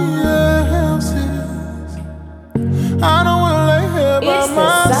somebody else. I don't wanna lay here by It's the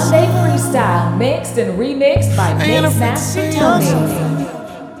myself. Sunday Freestyle, mixed and remixed by Mixmaster Tony.